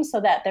same,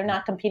 so that they're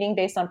not competing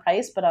based on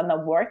price, but on the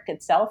work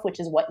itself, which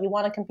is what you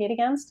want to compete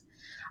against,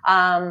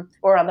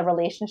 or on the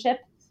relationship.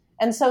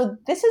 And so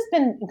this has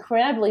been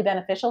incredibly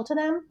beneficial to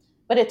them,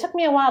 but it took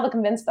me a while to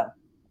convince them.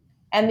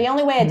 And the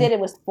only way I did it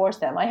was to force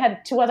them. I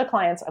had two other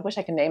clients. I wish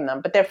I could name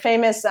them, but they're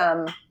famous.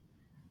 I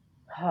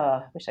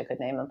wish I could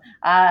name them.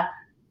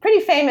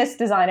 Pretty famous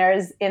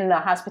designers in the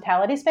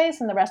hospitality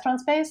space, in the restaurant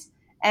space.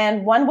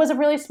 And one was a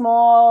really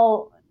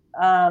small,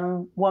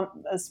 a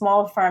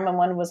small firm, and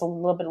one was a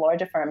little bit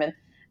larger firm. And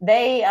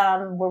they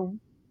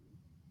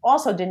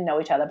also didn't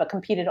know each other, but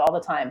competed all the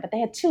time. But they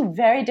had two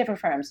very different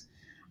firms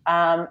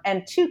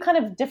and two kind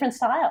of different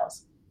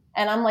styles.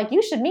 And I'm like,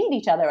 you should meet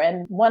each other.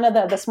 And one of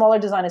the smaller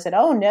designers said,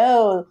 oh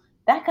no,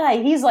 that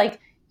guy, he's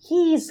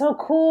so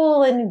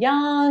cool and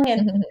young,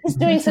 and he's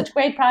doing such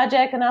great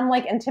project. And I'm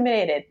like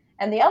intimidated.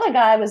 And the other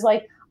guy was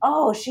like,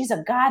 oh, she's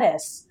a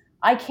goddess.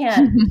 I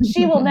can't,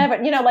 she will never,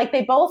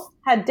 they both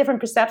had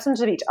different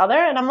perceptions of each other.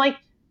 And I'm like,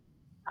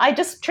 I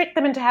just tricked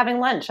them into having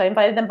lunch. I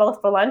invited them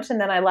both for lunch,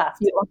 and then I left.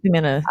 You locked them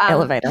in an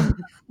elevator.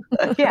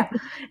 Yeah.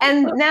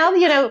 And now,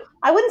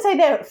 I wouldn't say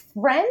they're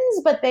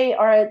friends, but they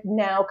are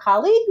now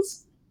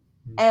colleagues.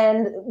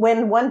 And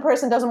when one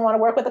person doesn't want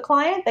to work with a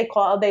client,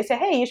 they say,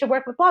 hey, you should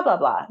work with blah, blah,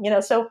 blah.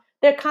 So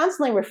they're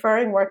constantly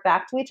referring work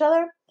back to each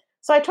other.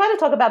 So I try to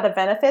talk about the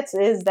benefits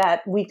is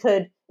that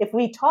if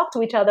we talk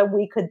to each other,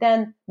 we could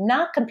then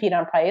not compete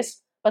on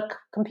price, but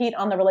compete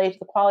on the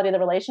quality of the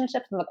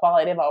relationships and the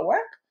quality of our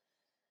work.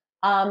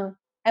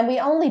 And we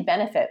only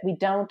benefit.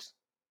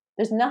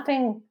 There's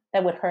nothing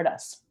that would hurt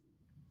us.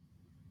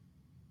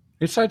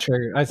 It's so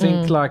true. I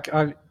think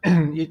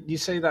you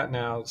see that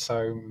now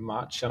so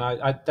much. And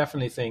I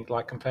definitely think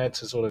like compared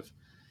to sort of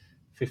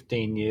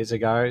 15 years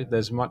ago,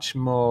 there's much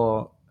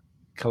more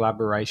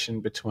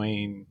collaboration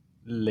between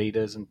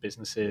leaders and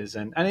businesses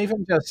and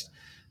even just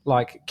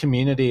like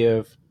community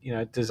of,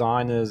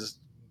 designers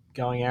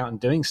going out and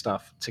doing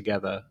stuff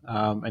together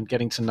and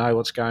getting to know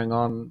what's going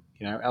on,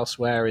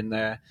 elsewhere in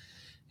their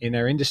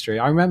industry.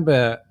 I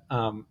remember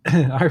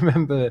I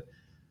remember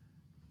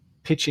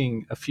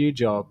pitching a few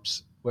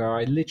jobs where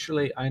I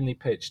literally only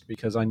pitched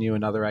because I knew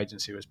another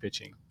agency was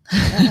pitching.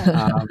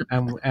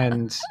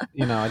 And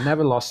I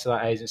never lost to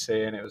that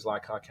agency, and it was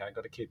like, okay, I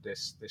got to keep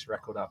this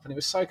record up. And it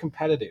was so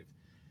competitive.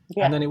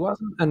 Yeah. And then it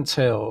wasn't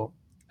until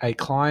a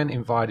client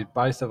invited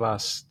both of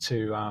us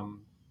to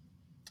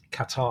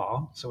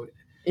Qatar. So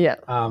yeah,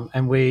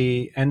 and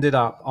we ended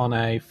up on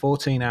a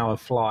 14-hour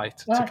flight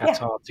to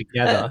Qatar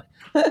together.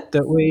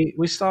 That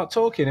we start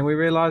talking, and we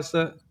realized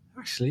that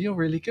actually you're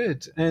really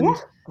good, and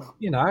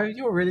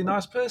you're a really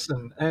nice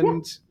person,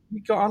 and we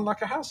got on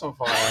like a house on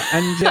fire.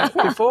 And yet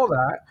before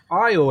that,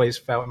 I always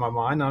felt in my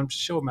mind, I'm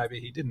sure maybe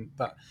he didn't,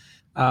 but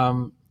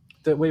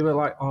that we were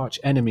like arch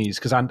enemies,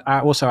 because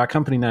also our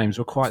company names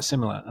were quite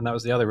similar, and that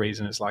was the other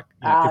reason. It's like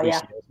people used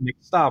to get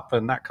mixed up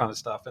and that kind of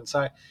stuff, and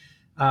so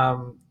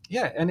and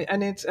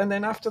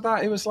then after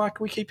that, it was like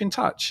we keep in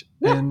touch,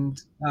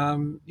 and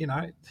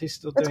he's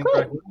still doing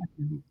great work.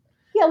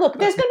 Yeah, look,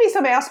 there's going to be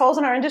some assholes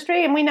in our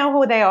industry, and we know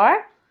who they are.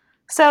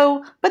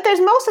 So, but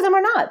most of them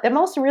are not. They're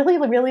most really,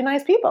 really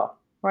nice people,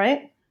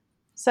 right?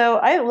 So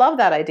I love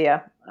that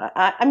idea.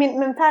 I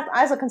mean, in fact,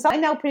 as a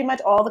consultant, I know pretty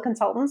much all the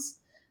consultants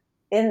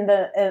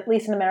at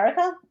least in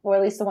America, or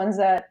at least the ones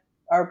that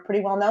are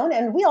pretty well known,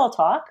 and we all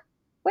talk.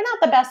 We're not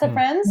the best of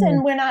friends,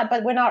 and we're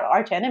not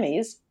arch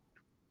enemies.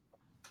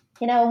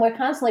 And we're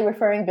constantly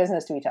referring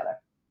business to each other.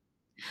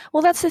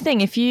 Well, that's the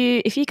thing. If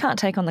you can't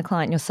take on the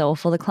client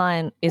yourself, or the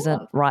client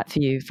isn't right for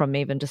you from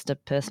even just a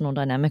personal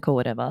dynamic or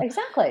whatever,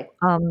 exactly,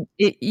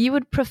 you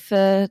would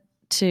prefer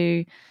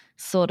to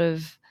sort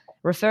of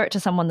refer it to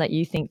someone that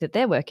you think that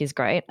their work is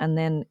great, and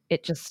then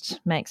it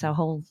just makes our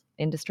whole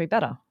industry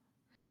better.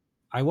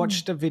 I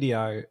watched a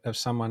video of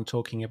someone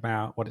talking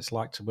about what it's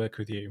like to work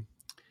with you,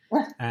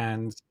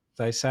 and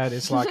they said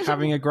it's like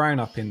having a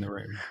grown-up in the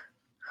room.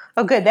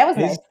 Oh, good. That was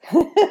nice.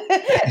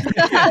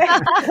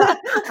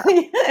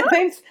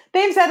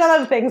 They've said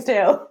other things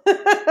too.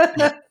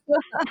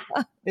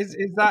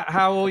 Is that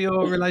how all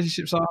your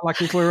relationships are?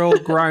 Like if we're all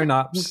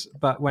grown-ups,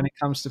 but when it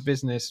comes to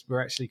business,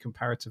 we're actually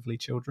comparatively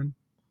children?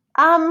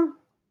 I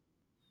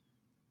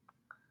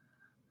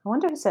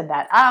wonder who said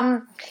that.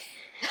 I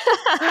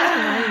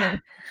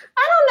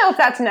don't know if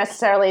that's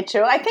necessarily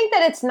true. I think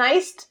that it's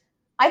nice.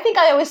 I think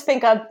I always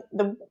think of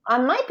I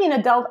might be an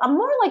adult. I'm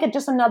more like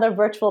just another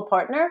virtual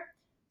partner.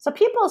 So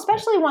people,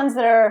 especially ones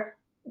that are,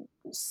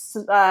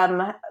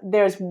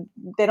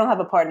 they don't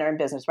have a partner in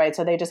business, right?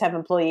 So they just have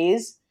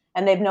employees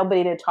and they have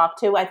nobody to talk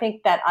to. I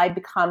think that I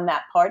become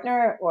that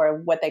partner,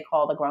 or what they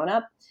call the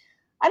grown-up.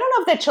 I don't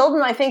know if they're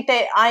children. I think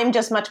I'm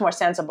just much more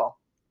sensible.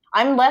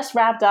 I'm less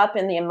wrapped up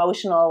in the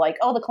emotional, like,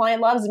 oh, the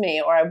client loves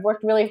me, or I've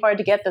worked really hard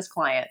to get this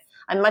client.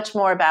 I'm much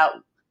more about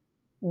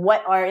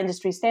what are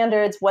industry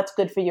standards, what's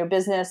good for your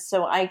business.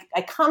 So I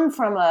come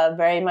from a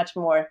very much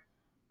more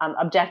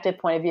objective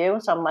point of view,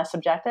 so I'm less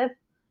subjective.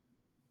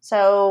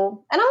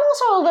 So, and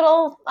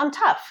I'm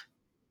tough,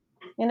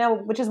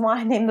 which is why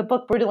I named the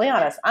book Brutally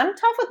Honest. I'm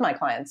tough with my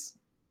clients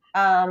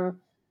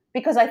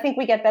because I think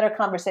we get better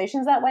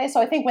conversations that way.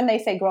 So I think when they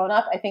say grown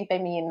up, I think they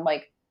mean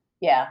like,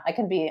 yeah, I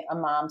can be a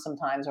mom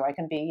sometimes, or I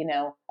can be,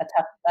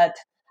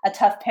 a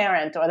tough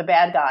parent or the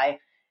bad guy.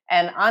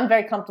 And I'm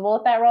very comfortable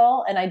with that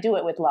role, and I do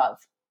it with love,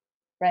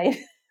 right?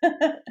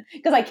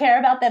 Because I care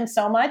about them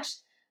so much.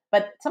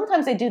 But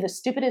sometimes they do the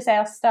stupidest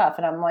ass stuff,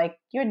 and I'm like,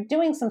 you're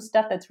doing some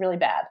stuff that's really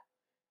bad.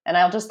 And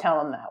I'll just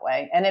tell them that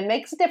way. And it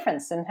makes a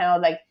difference in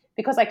how,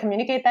 because I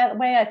communicate that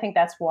way, I think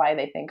that's why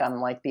they think I'm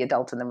like the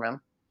adult in the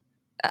room.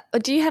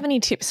 Do you have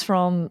any tips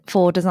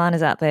for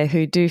designers out there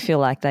who do feel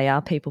like they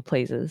are people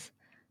pleasers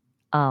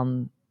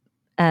and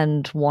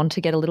want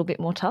to get a little bit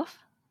more tough?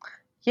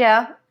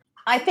 Yeah.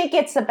 I think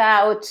it's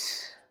about,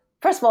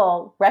 first of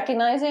all,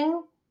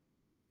 recognizing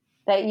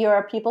that you're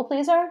a people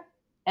pleaser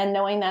and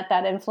knowing that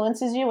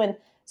influences you, and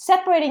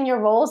separating your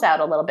roles out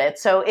a little bit.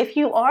 So if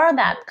you are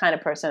that kind of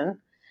person,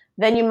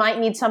 then you might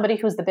need somebody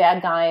who's the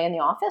bad guy in the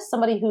office,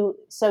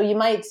 so you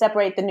might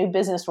separate the new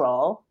business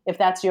role, if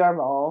that's your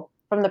role,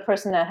 from the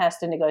person that has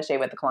to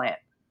negotiate with the client,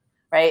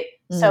 right?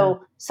 Mm.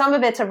 So some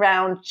of it's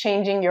around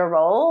changing your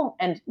role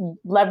and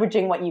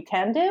leveraging what you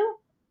can do.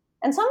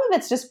 And some of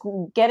it's just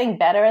getting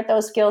better at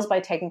those skills by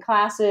taking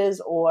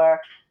classes, or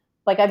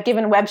like I've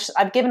given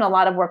a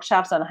lot of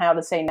workshops on how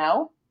to say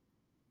no.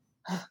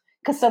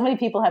 Because so many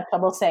people have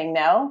trouble saying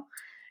no,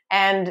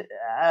 and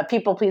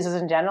people pleasers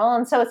in general.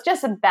 And so it's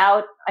just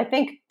about, I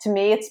think to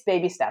me, it's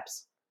baby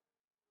steps.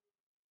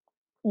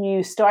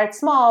 you start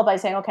small by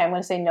saying, okay, I'm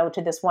going to say no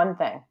to this one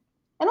thing.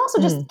 And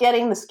also just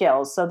getting the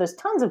skills. So there's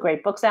tons of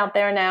great books out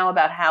there now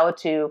about how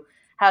to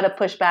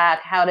push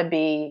back, how to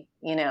be,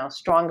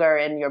 stronger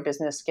in your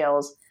business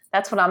skills.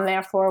 That's what I'm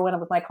there for. When I'm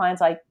with my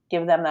clients, I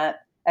give them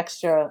that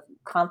extra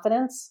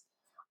confidence.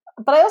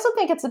 But I also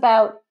think it's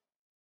about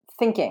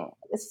thinking.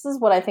 This is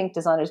what I think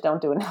designers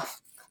don't do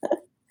enough,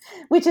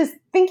 which is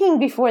thinking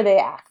before they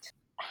act.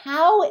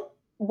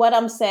 What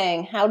I'm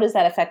saying, how does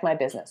that affect my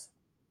business?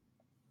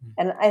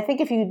 And I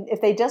think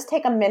if they just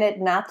take a minute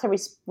not to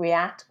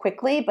react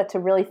quickly, but to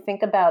really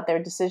think about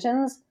their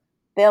decisions,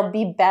 they'll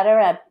be better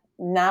at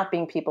not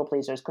being people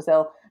pleasers because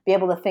they'll be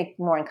able to think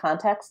more in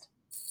context.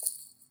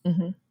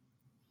 Mm-hmm.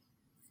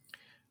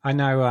 I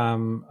know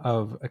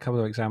of a couple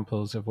of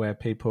examples of where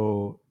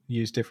people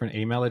use different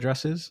email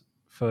addresses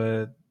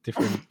for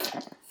different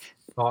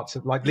parts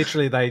of, like,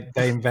 literally they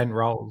invent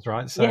roles,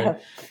 right? So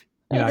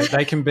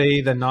they can be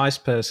the nice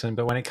person,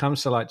 but when it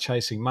comes to like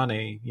chasing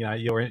money,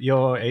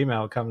 your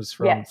email comes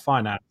from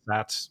finance.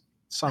 That's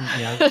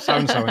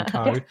so-and-so and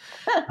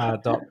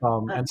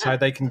co.com. And so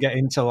they can get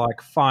into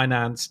like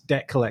finance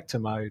debt collector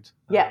mode.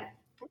 Yeah.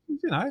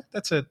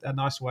 That's a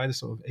nice way to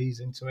sort of ease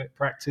into it,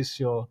 practice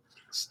your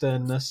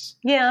sternness.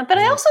 Yeah, but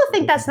I also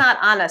think that's not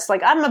honest.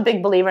 Like, I'm a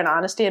big believer in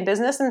honesty in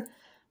business. And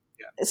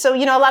so,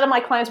 a lot of my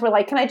clients were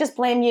like, can I just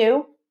blame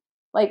you?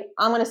 Like,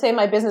 I'm going to say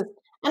my business.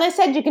 And I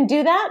said, you can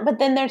do that, but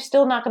then they're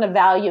still not going to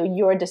value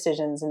your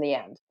decisions in the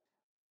end.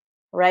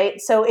 Right.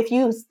 So if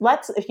you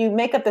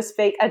make up this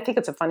fake, I think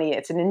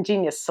it's an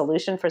ingenious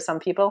solution for some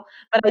people,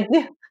 but I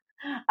do.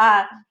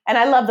 And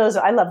I love those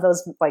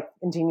like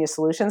ingenious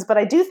solutions, but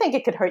I do think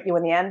it could hurt you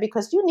in the end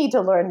because you need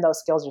to learn those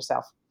skills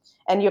yourself.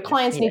 And your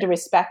clients need to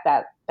respect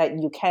that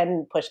you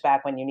can push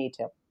back when you need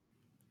to.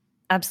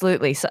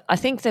 Absolutely. So I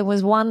think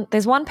there's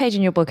one page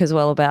in your book as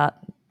well about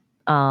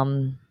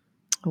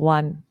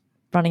why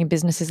running a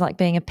business is like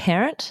being a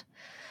parent,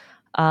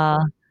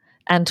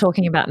 and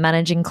talking about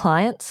managing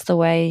clients the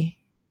way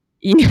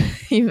you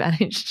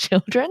manage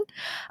children.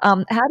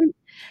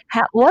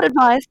 What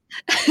advice,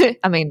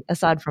 I mean,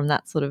 aside from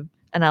that sort of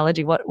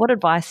analogy, what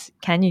advice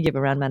can you give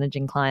around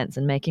managing clients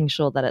and making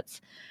sure that it's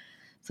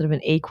sort of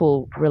an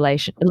equal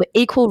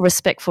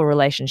respectful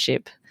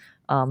relationship,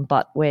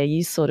 but where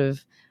you sort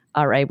of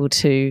are able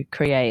to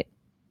create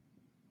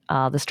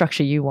the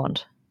structure you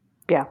want?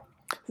 Yeah.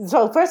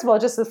 So first of all,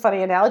 just a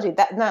funny analogy,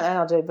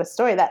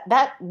 story,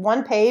 that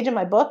one page in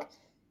my book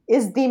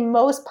is the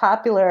most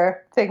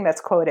popular thing that's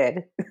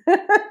quoted.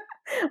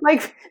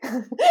 Like,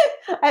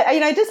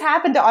 I just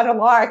happened to, on a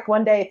lark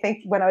one day,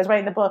 think when I was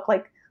writing the book,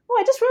 like,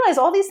 I just realized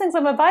all these things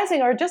I'm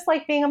advising are just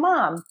like being a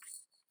mom.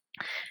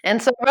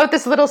 And so I wrote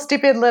this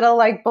stupid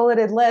like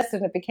bulleted list,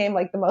 and it became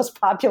like the most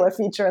popular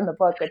feature in the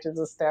book, which is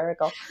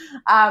hysterical.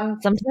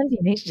 Sometimes you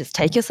need to just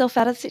take yourself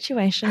out of the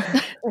situation,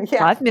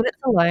 5 minutes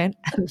alone,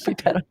 and be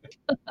better.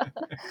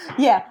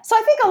 Yeah. So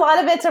I think a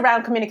lot of it's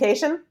around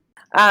communication,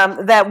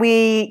 that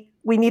we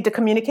need to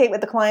communicate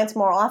with the clients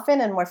more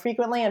often and more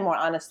frequently and more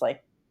honestly.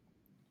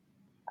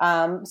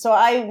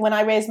 So when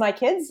I raised my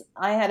kids,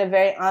 I had a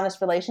very honest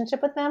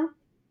relationship with them.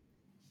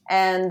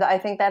 And I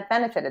think that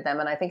benefited them.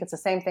 And I think it's the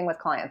same thing with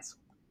clients.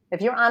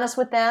 If you're honest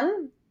with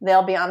them,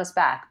 they'll be honest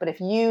back. But if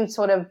you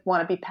sort of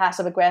want to be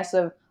passive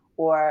aggressive,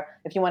 or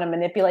if you want to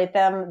manipulate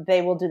them,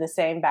 they will do the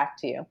same back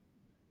to you.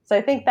 So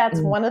I think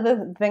that's one of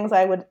the things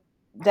I would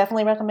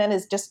definitely recommend,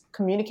 is just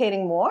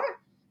communicating more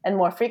and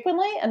more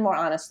frequently and more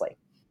honestly.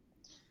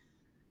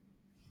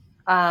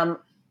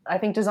 I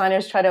think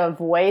designers try to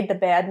avoid the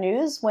bad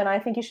news when I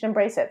think you should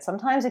embrace it.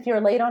 Sometimes if you're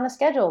late on a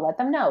schedule, let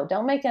them know.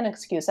 Don't make an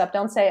excuse up.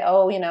 Don't say,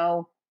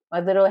 I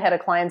literally had a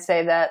client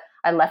say that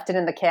I left it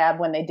in the cab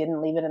when they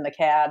didn't leave it in the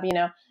cab.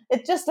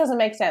 It just doesn't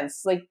make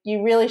sense. Like,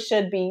 you really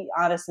should be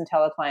honest and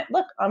tell a client,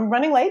 look, I'm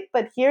running late,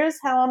 but here's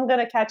how I'm going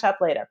to catch up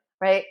later.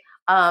 Right.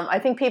 I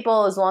think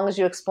people, as long as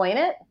you explain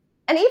it,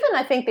 and even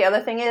I think the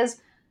other thing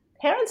is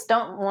parents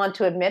don't want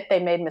to admit they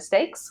made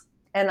mistakes.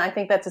 And I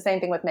think that's the same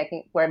thing with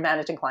we're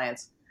managing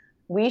clients.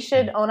 We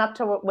should own up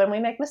to when we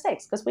make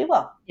mistakes, because we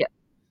will. Yeah.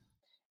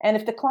 And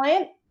if the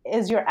client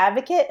is your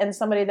advocate and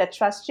somebody that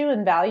trusts you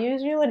and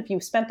values you, and if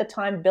you've spent the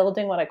time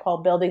building what I call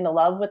building the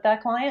love with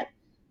that client,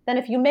 then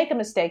if you make a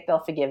mistake, they'll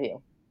forgive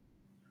you.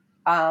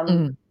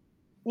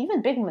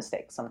 Even big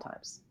mistakes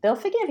sometimes. They'll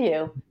forgive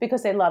you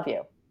because they love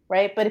you,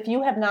 right? But if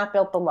you have not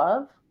built the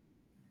love,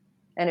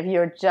 and if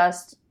you're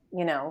just,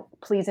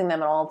 pleasing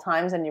them at all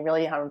times, and you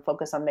really haven't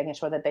focused on making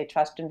sure that they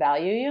trust and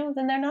value you,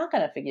 then they're not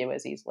going to forgive you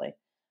as easily.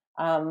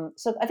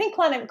 So I think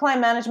client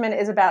management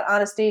is about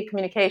honesty,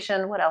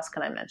 communication. What else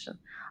can I mention?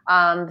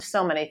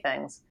 So many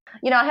things.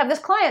 I have this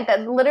client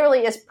that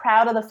literally is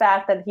proud of the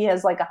fact that he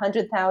has like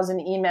 100,000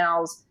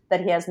 emails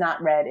that he has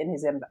not read in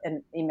his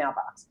email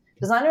box.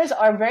 Designers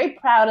are very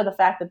proud of the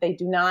fact that they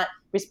do not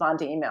respond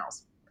to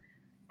emails.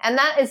 And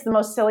that is the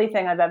most silly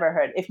thing I've ever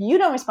heard. If you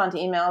don't respond to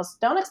emails,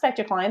 don't expect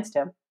your clients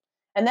to.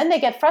 And then they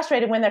get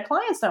frustrated when their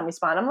clients don't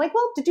respond. I'm like,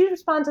 well, did you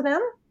respond to them?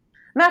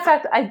 Matter of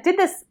fact,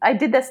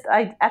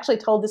 I actually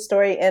told this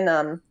story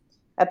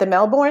at the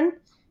Melbourne,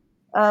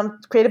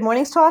 Creative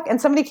Mornings talk, and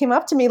somebody came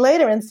up to me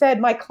later and said,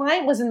 my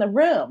client was in the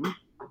room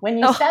when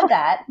you said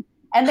that,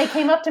 and they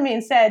came up to me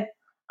and said,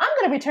 I'm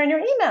going to return your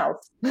emails.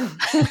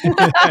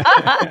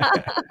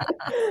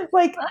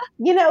 Like,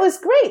 it was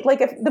great. Like,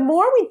 the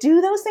more we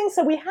do those things,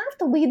 so we have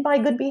to lead by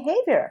good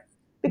behavior,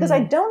 because I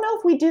don't know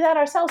if we do that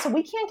ourselves. So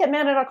we can't get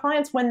mad at our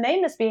clients when they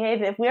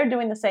misbehave if we're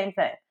doing the same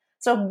thing.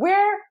 So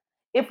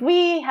if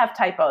we have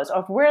typos,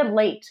 or if we're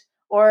late,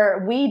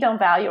 or we don't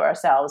value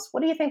ourselves,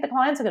 what do you think the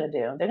clients are going to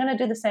do? They're going to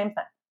do the same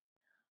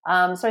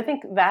thing. So I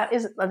think that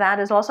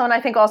is also, and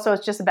I think also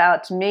it's just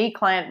about, to me,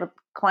 client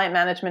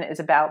management is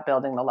about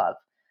building the love,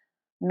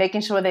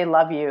 making sure they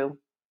love you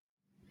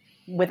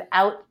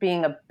without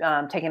being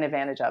taken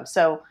advantage of.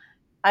 So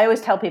I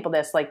always tell people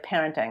this, like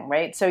parenting,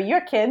 right? So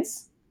your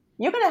kids,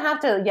 you're going to have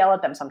to yell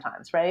at them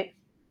sometimes, right?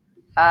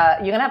 You're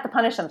going to have to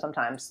punish them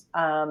sometimes.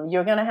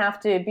 You're going to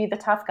have to be the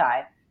tough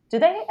guy. Do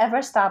they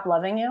ever stop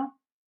loving you?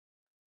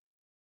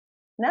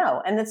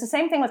 No. And it's the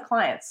same thing with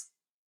clients.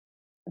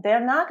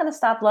 They're not going to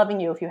stop loving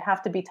you if you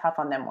have to be tough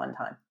on them one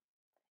time,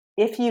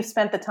 if you've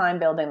spent the time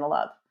building the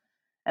love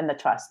and the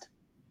trust.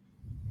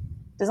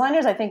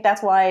 Designers, I think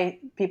that's why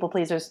people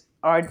pleasers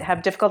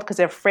have difficult, because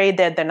they're afraid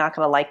that they're not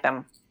going to like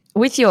them.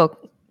 With your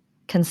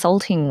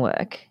consulting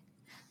work,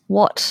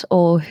 what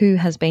or who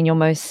has been your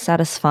most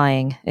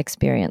satisfying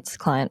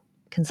client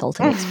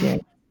consulting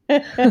experience?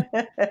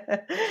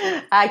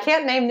 I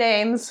can't name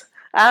names.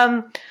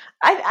 I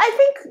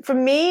think for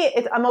me,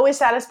 I'm always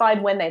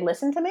satisfied when they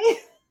listen to me.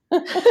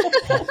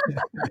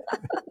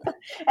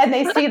 And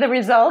they see the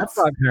results. That's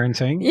like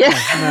parenting. Yeah.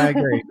 No, I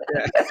agree.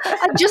 Yeah.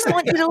 I just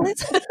want you to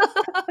listen.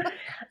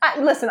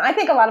 Listen, I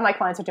think a lot of my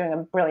clients are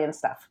doing brilliant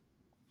stuff.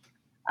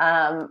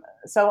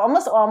 So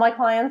almost all my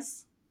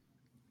clients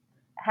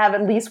have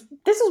at least,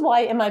 this is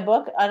why in my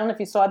book, I don't know if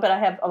you saw it, but I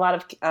have a lot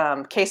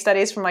of case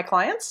studies from my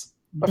clients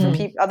or from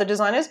other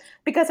designers,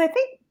 because I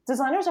think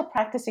designers are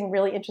practicing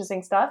really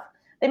interesting stuff.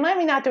 They might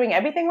be not doing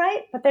everything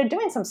right, but they're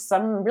doing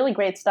some really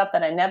great stuff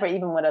that I never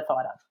even would have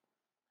thought of,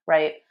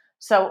 right?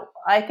 So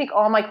I think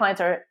all my clients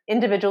are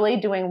individually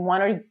doing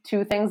one or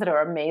two things that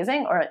are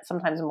amazing, or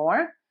sometimes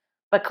more,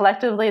 but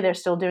collectively they're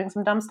still doing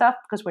some dumb stuff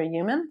because we're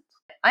human.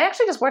 I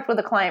actually just worked with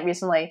a client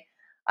recently.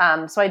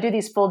 So I do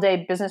these full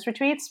day business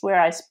retreats where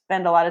I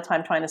spend a lot of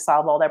time trying to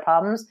solve all their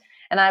problems.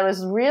 And I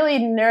was really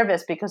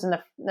nervous because in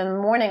the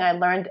morning I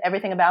learned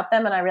everything about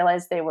them, and I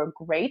realized they were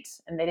great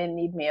and they didn't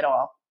need me at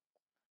all.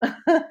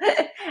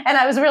 And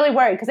I was really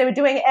worried because they were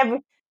doing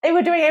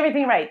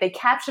everything right. They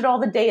captured all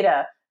the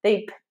data.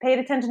 They paid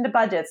attention to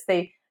budgets.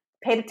 They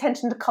paid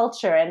attention to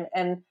culture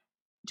and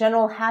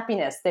general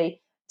happiness.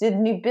 They did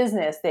new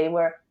business. They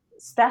were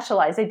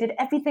specialized. They did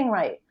everything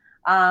right.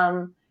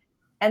 And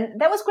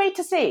that was great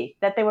to see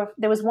that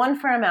there was one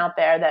firm out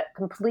there that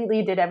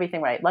completely did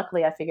everything right.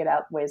 Luckily, I figured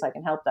out ways I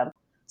can help them.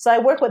 So I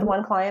work with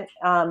one client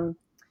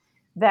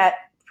that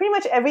pretty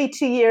much every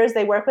 2 years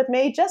they work with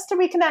me just to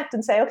reconnect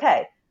and say,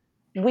 okay,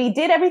 we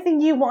did everything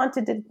you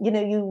wanted to,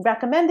 you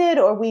recommended,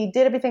 or we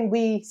did everything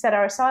we set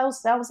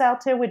ourselves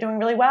out to. We're doing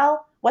really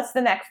well. What's the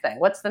next thing?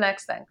 What's the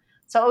next thing?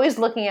 So always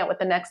looking at what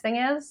the next thing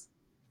is.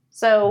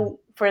 So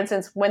for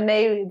instance, when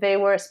they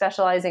were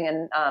specializing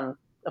in,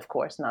 of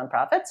course,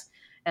 nonprofits,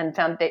 and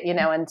found that,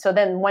 and so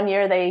then 1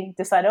 year they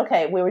decided,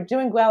 okay, we were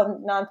doing well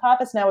in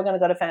nonprofits. Now we're going to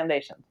go to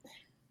foundations.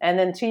 And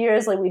then 2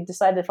 years later, we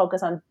decided to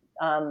focus on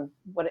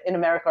what in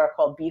America are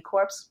called B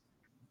Corps,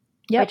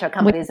 which are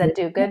companies that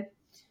do good.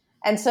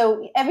 And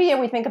so every year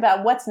we think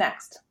about what's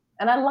next.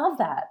 And I love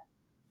that.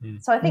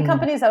 So I think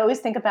companies always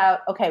think about,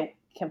 okay,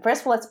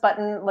 first let's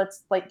tighten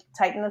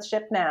the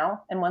ship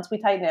now. And once we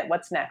tighten it,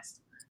 what's next?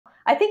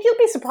 I think you'll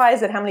be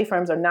surprised at how many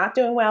firms are not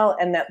doing well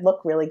and that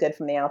look really good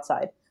from the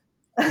outside.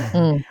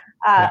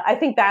 I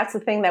think that's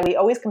the thing, that we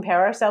always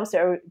compare ourselves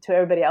to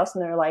everybody else.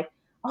 And they're like,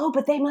 oh,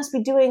 but they must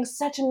be doing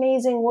such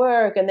amazing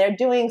work and they're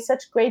doing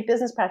such great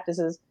business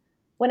practices,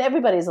 when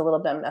everybody's a little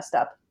bit messed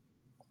up.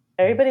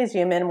 Everybody's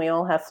human. We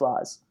all have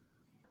flaws.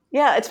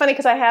 Yeah, it's funny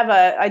because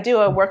I do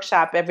a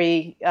workshop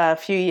every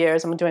few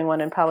years. I'm doing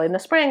one probably in the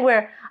spring,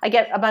 where I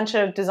get a bunch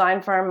of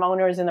design firm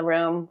owners in the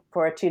room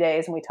for 2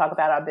 days and we talk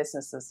about our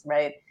businesses,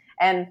 right?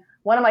 And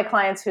one of my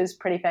clients who's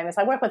pretty famous,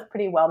 I work with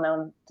pretty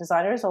well-known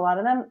designers, a lot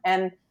of them,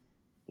 and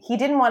he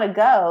didn't want to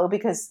go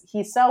because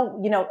he's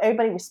so,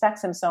 everybody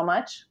respects him so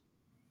much,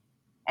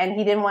 and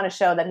he didn't want to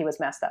show that he was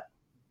messed up.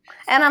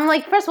 And I'm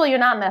like, first of all, you're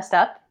not messed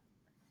up.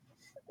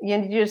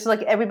 You're just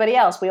like everybody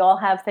else. We all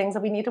have things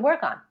that we need to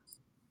work on.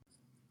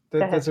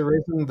 There's a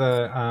reason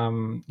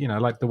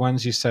like the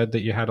ones you said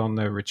that you had on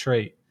the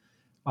retreat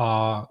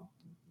are,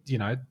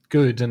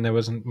 good and there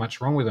wasn't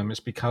much wrong with them. It's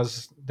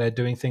because they're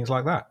doing things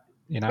like that,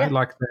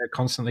 like they're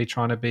constantly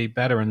trying to be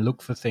better and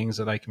look for things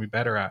that they can be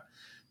better at,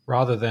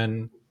 rather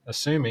than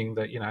assuming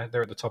that,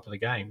 they're at the top of the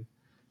game.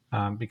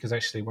 Because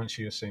actually once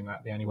you assume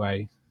that, the only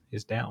way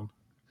is down.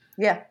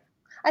 Yeah.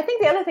 I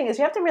think the other thing is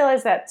you have to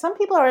realize that some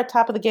people are at the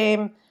top of the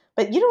game,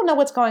 but you don't know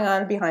what's going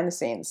on behind the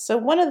scenes. So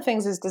one of the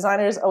things is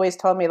designers always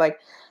told me, like,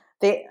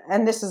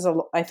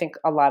 I think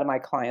a lot of my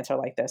clients are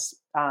like this.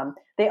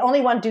 They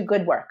only want to do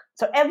good work.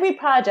 So every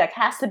project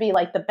has to be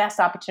like the best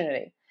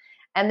opportunity.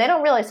 And they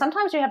don't realize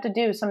sometimes you have to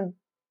do some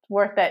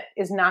work that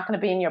is not going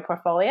to be in your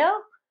portfolio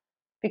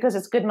because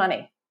it's good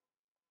money.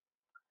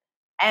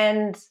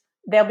 And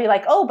they'll be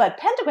like, oh, but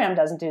Pentagram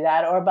doesn't do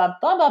that, or but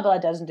blah, blah, blah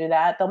doesn't do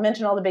that. They'll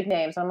mention all the big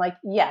names. I'm like,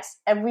 yes,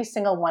 every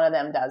single one of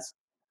them does.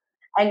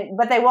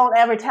 But they won't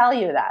ever tell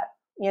you that,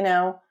 you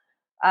know.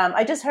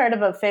 I just heard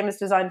of a famous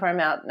design firm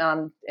out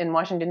in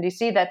Washington,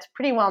 D.C. that's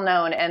pretty well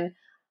known. And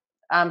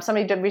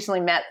somebody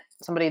recently met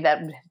somebody that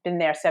had been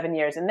there 7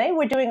 years, and they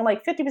were doing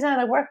like 50% of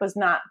their work was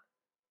not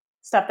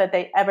stuff that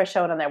they ever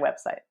showed on their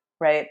website,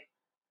 right?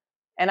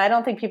 And I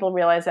don't think people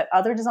realize that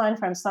other design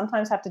firms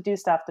sometimes have to do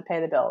stuff to pay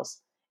the bills.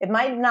 It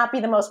might not be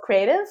the most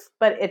creative,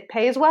 but it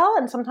pays well,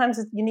 and sometimes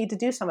you need to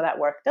do some of that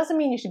work. It doesn't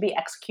mean you should be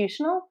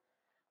executional,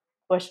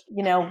 or,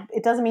 you know,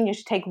 it doesn't mean you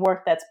should take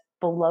work that's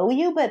below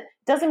you, but it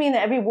doesn't mean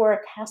that every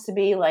work has to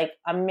be like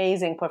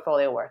amazing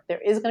portfolio work. There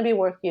is going to be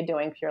work you're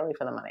doing purely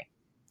for the money.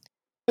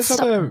 There's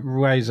other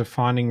ways of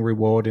finding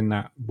reward in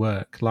that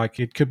work. Like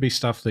it could be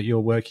stuff that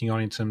you're working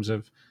on in terms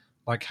of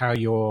like how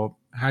you're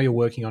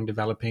working on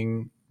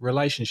developing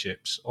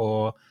relationships,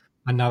 or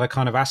another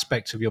kind of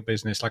aspect of your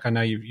business. Like I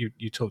know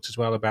you talked as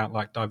well about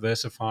like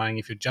diversifying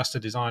if you're just a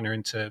designer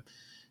into,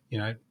 you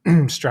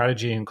know,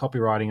 strategy and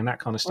copywriting and that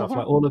kind of stuff. Mm-hmm.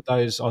 Like all of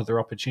those other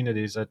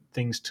opportunities are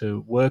things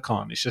to work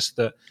on. It's just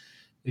that,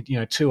 you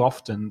know, too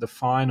often the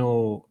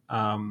final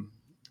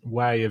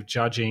way of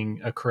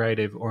judging a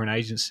creative or an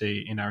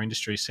agency in our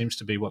industry seems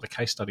to be what the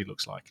case study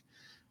looks like.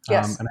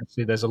 Yes. And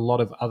actually there's a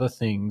lot of other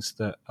things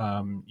that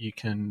you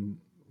can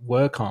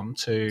work on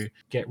to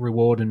get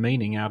reward and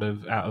meaning out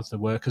of the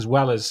work, as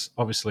well as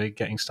obviously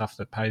getting stuff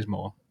that pays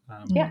more.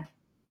 Yeah.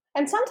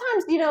 And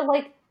sometimes, you know,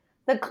 like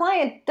the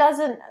client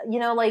doesn't, you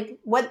know, like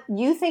what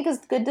you think is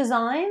good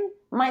design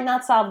might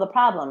not solve the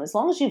problem. As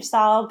long as you've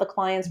solved the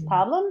client's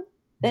problem,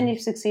 then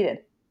you've succeeded.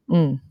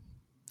 And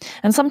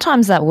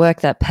sometimes that work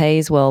that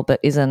pays well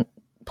but isn't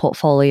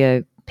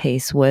portfolio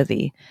piece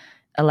worthy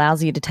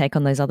allows you to take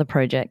on those other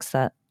projects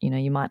that, you know,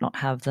 you might not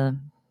have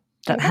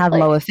have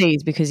lower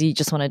fees because you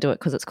just want to do it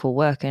because it's cool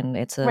work and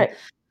it's a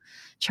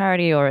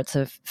charity or it's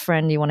a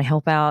friend you want to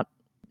help out.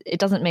 It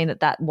doesn't mean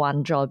that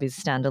one job is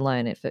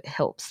standalone if it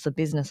helps the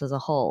business as a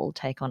whole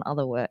take on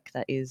other work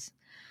that is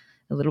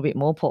a little bit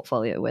more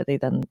portfolio worthy,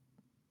 then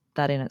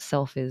that in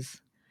itself is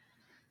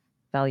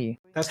value.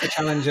 That's the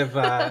challenge of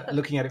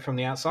looking at it from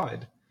the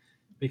outside,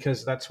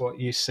 because that's what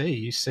you see.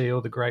 You see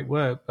all the great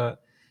work,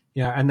 but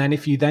yeah, and then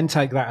if you then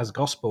take that as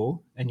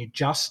gospel and you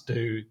just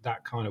do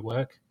that kind of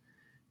work,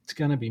 it's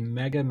going to be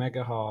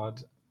mega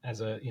hard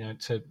as a, you know,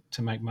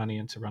 to make money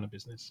and to run a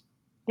business.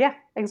 Yeah,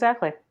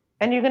 exactly.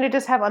 And you're going to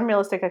just have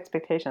unrealistic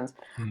expectations.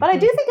 But I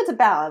do think it's a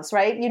balance,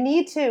 right? You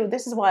need to,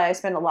 this is why I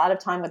spend a lot of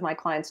time with my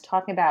clients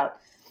talking about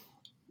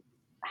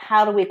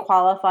how do we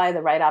qualify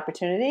the right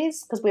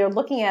opportunities? Because we are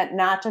looking at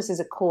not just is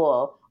it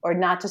cool, or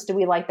not just do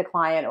we like the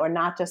client, or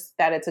not just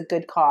that it's a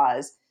good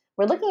cause.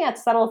 We're looking at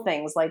subtle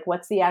things like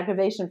what's the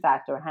aggravation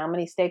factor, how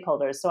many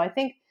stakeholders. So I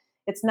think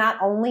it's not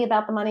only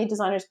about the money.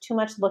 Designers too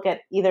much look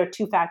at either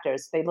two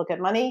factors. They look at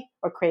money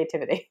or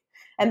creativity.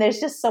 And there's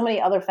just so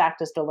many other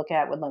factors to look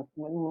at with,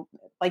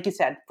 like you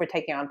said, for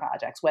taking on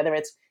projects, whether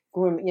it's,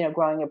 you know,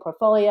 growing your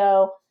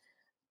portfolio.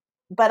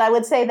 But I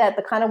would say that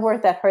the kind of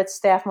work that hurts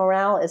staff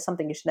morale is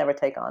something you should never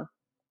take on,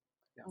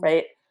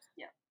 right?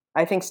 Yeah.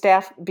 I think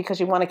staff, because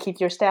you want to keep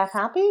your staff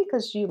happy,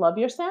 because you love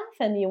your staff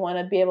and you want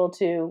to be able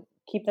to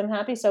keep them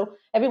happy. So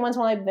every once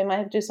in a while, they might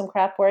have to do some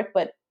crap work,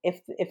 but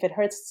if it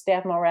hurts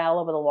staff morale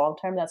over the long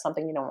term, that's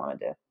something you don't want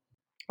to do.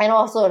 And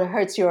also it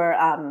hurts your,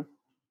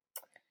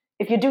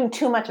 if you're doing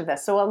too much of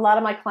this. So a lot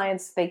of my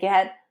clients, they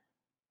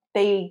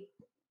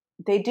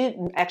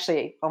do,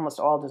 actually almost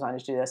all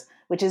designers do this,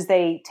 which is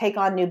they take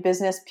on new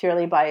business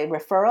purely by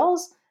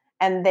referrals,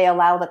 and they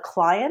allow the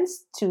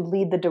clients to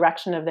lead the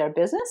direction of their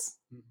business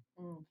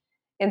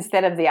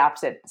instead of the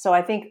opposite. So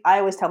I think I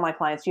always tell my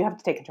clients, you have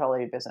to take control of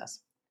your business.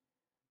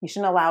 You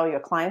shouldn't allow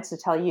your clients to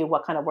tell you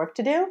what kind of work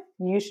to do.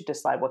 You should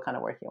decide what kind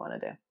of work you want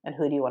to do and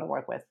who do you want to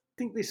work with. I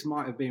think this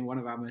might have been one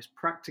of our most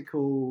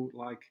practical,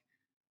 like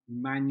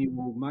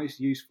manual, most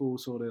useful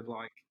sort of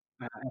like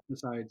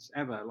episodes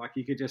ever. Like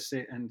you could just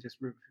sit and just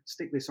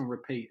stick this on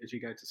repeat as you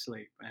go to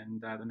sleep,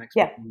 and the next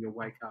morning you'll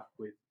wake up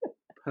with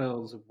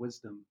pearls of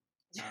wisdom.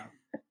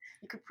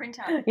 You could print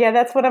out. Yeah,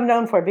 that's what I'm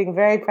known for, being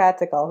very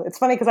practical. It's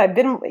funny because I've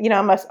been, you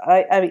know,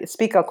 I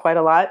speak out quite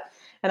a lot,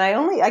 and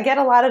I get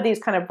a lot of these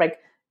kind of like,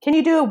 can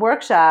you do a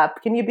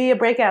workshop? Can you be a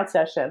breakout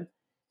session?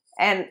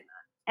 And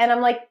I'm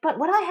like, but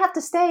what I have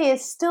to say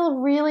is still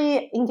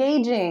really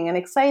engaging and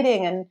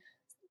exciting, and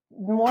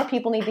more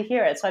people need to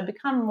hear it. So I've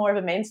become more of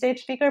a main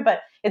stage speaker,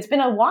 but it's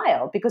been a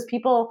while because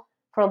people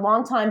for a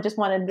long time just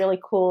wanted really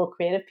cool,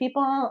 creative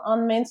people on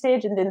the main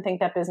stage and didn't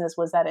think that business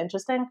was that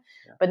interesting.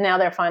 Yeah. But now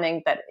they're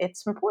finding that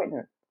it's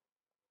important.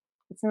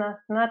 It's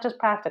not just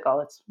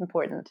practical, it's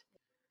important.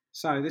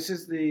 So this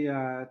is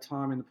the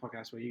time in the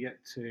podcast where you get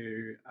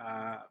to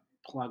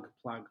plug.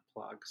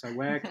 So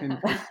where can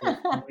people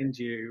find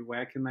you?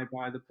 Where can they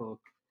buy the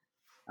book?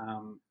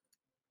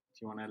 Do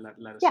you want to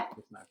let us Yeah.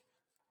 know?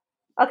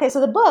 Okay, so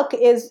the book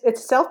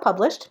it's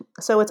self-published,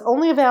 so it's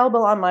only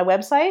available on my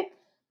website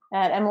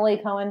at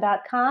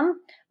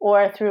emilycohen.com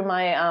or through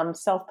my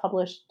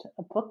self-published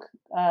book,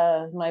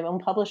 my own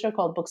publisher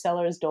called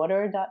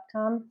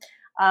booksellersdaughter.com.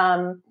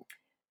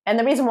 And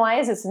the reason why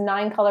is it's a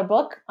 9-color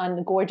book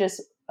on gorgeous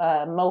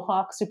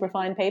Mohawk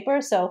superfine paper,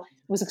 so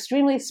it was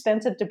extremely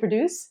expensive to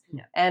produce,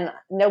 and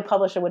no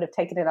publisher would have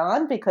taken it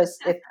on because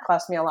it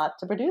cost me a lot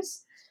to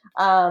produce.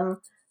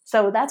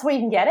 So that's where you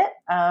can get it.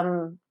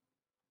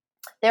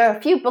 There are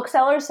a few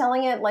booksellers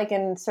selling it, like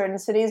in certain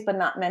cities, but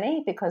not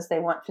many because they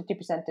want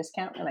 50%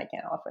 discount, and I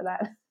can't offer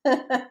that.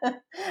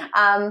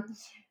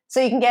 So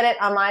you can get it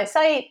on my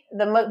site.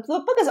 The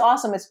book is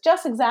awesome. It's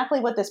just exactly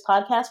what this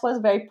podcast was,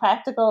 very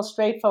practical,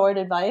 straightforward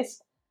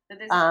advice.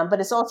 But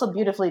it's also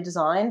beautifully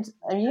designed.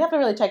 I mean, you have to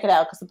really check it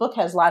out because the book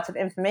has lots of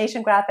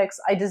information graphics.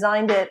 I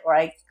designed it, or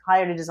I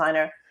hired a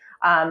designer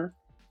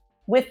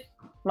with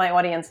my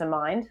audience in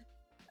mind.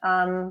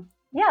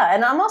 Yeah,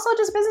 and I'm also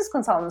just a business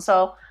consultant.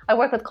 So I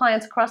work with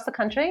clients across the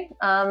country,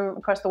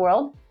 across the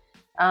world,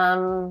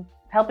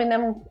 helping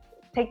them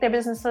take their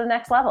business to the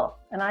next level.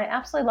 And I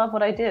absolutely love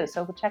what I do.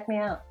 So check me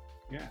out.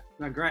 Yeah,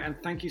 no, great.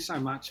 And thank you so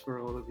much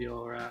for all of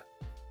your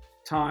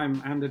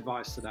time and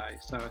advice today.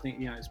 So I think,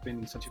 it's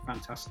been such a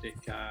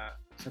fantastic chat.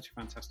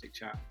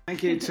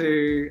 Thank you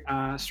to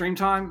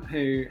Streamtime,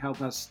 who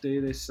helped us do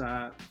this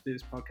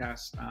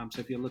podcast.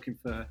 So if you're looking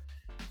for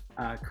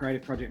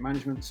creative project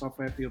management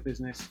software for your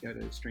business, go to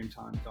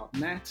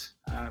streamtime.net.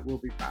 We'll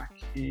be back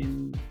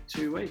in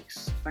 2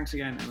 weeks. Thanks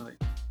again, Emily.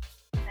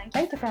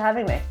 Thank you for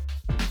having me.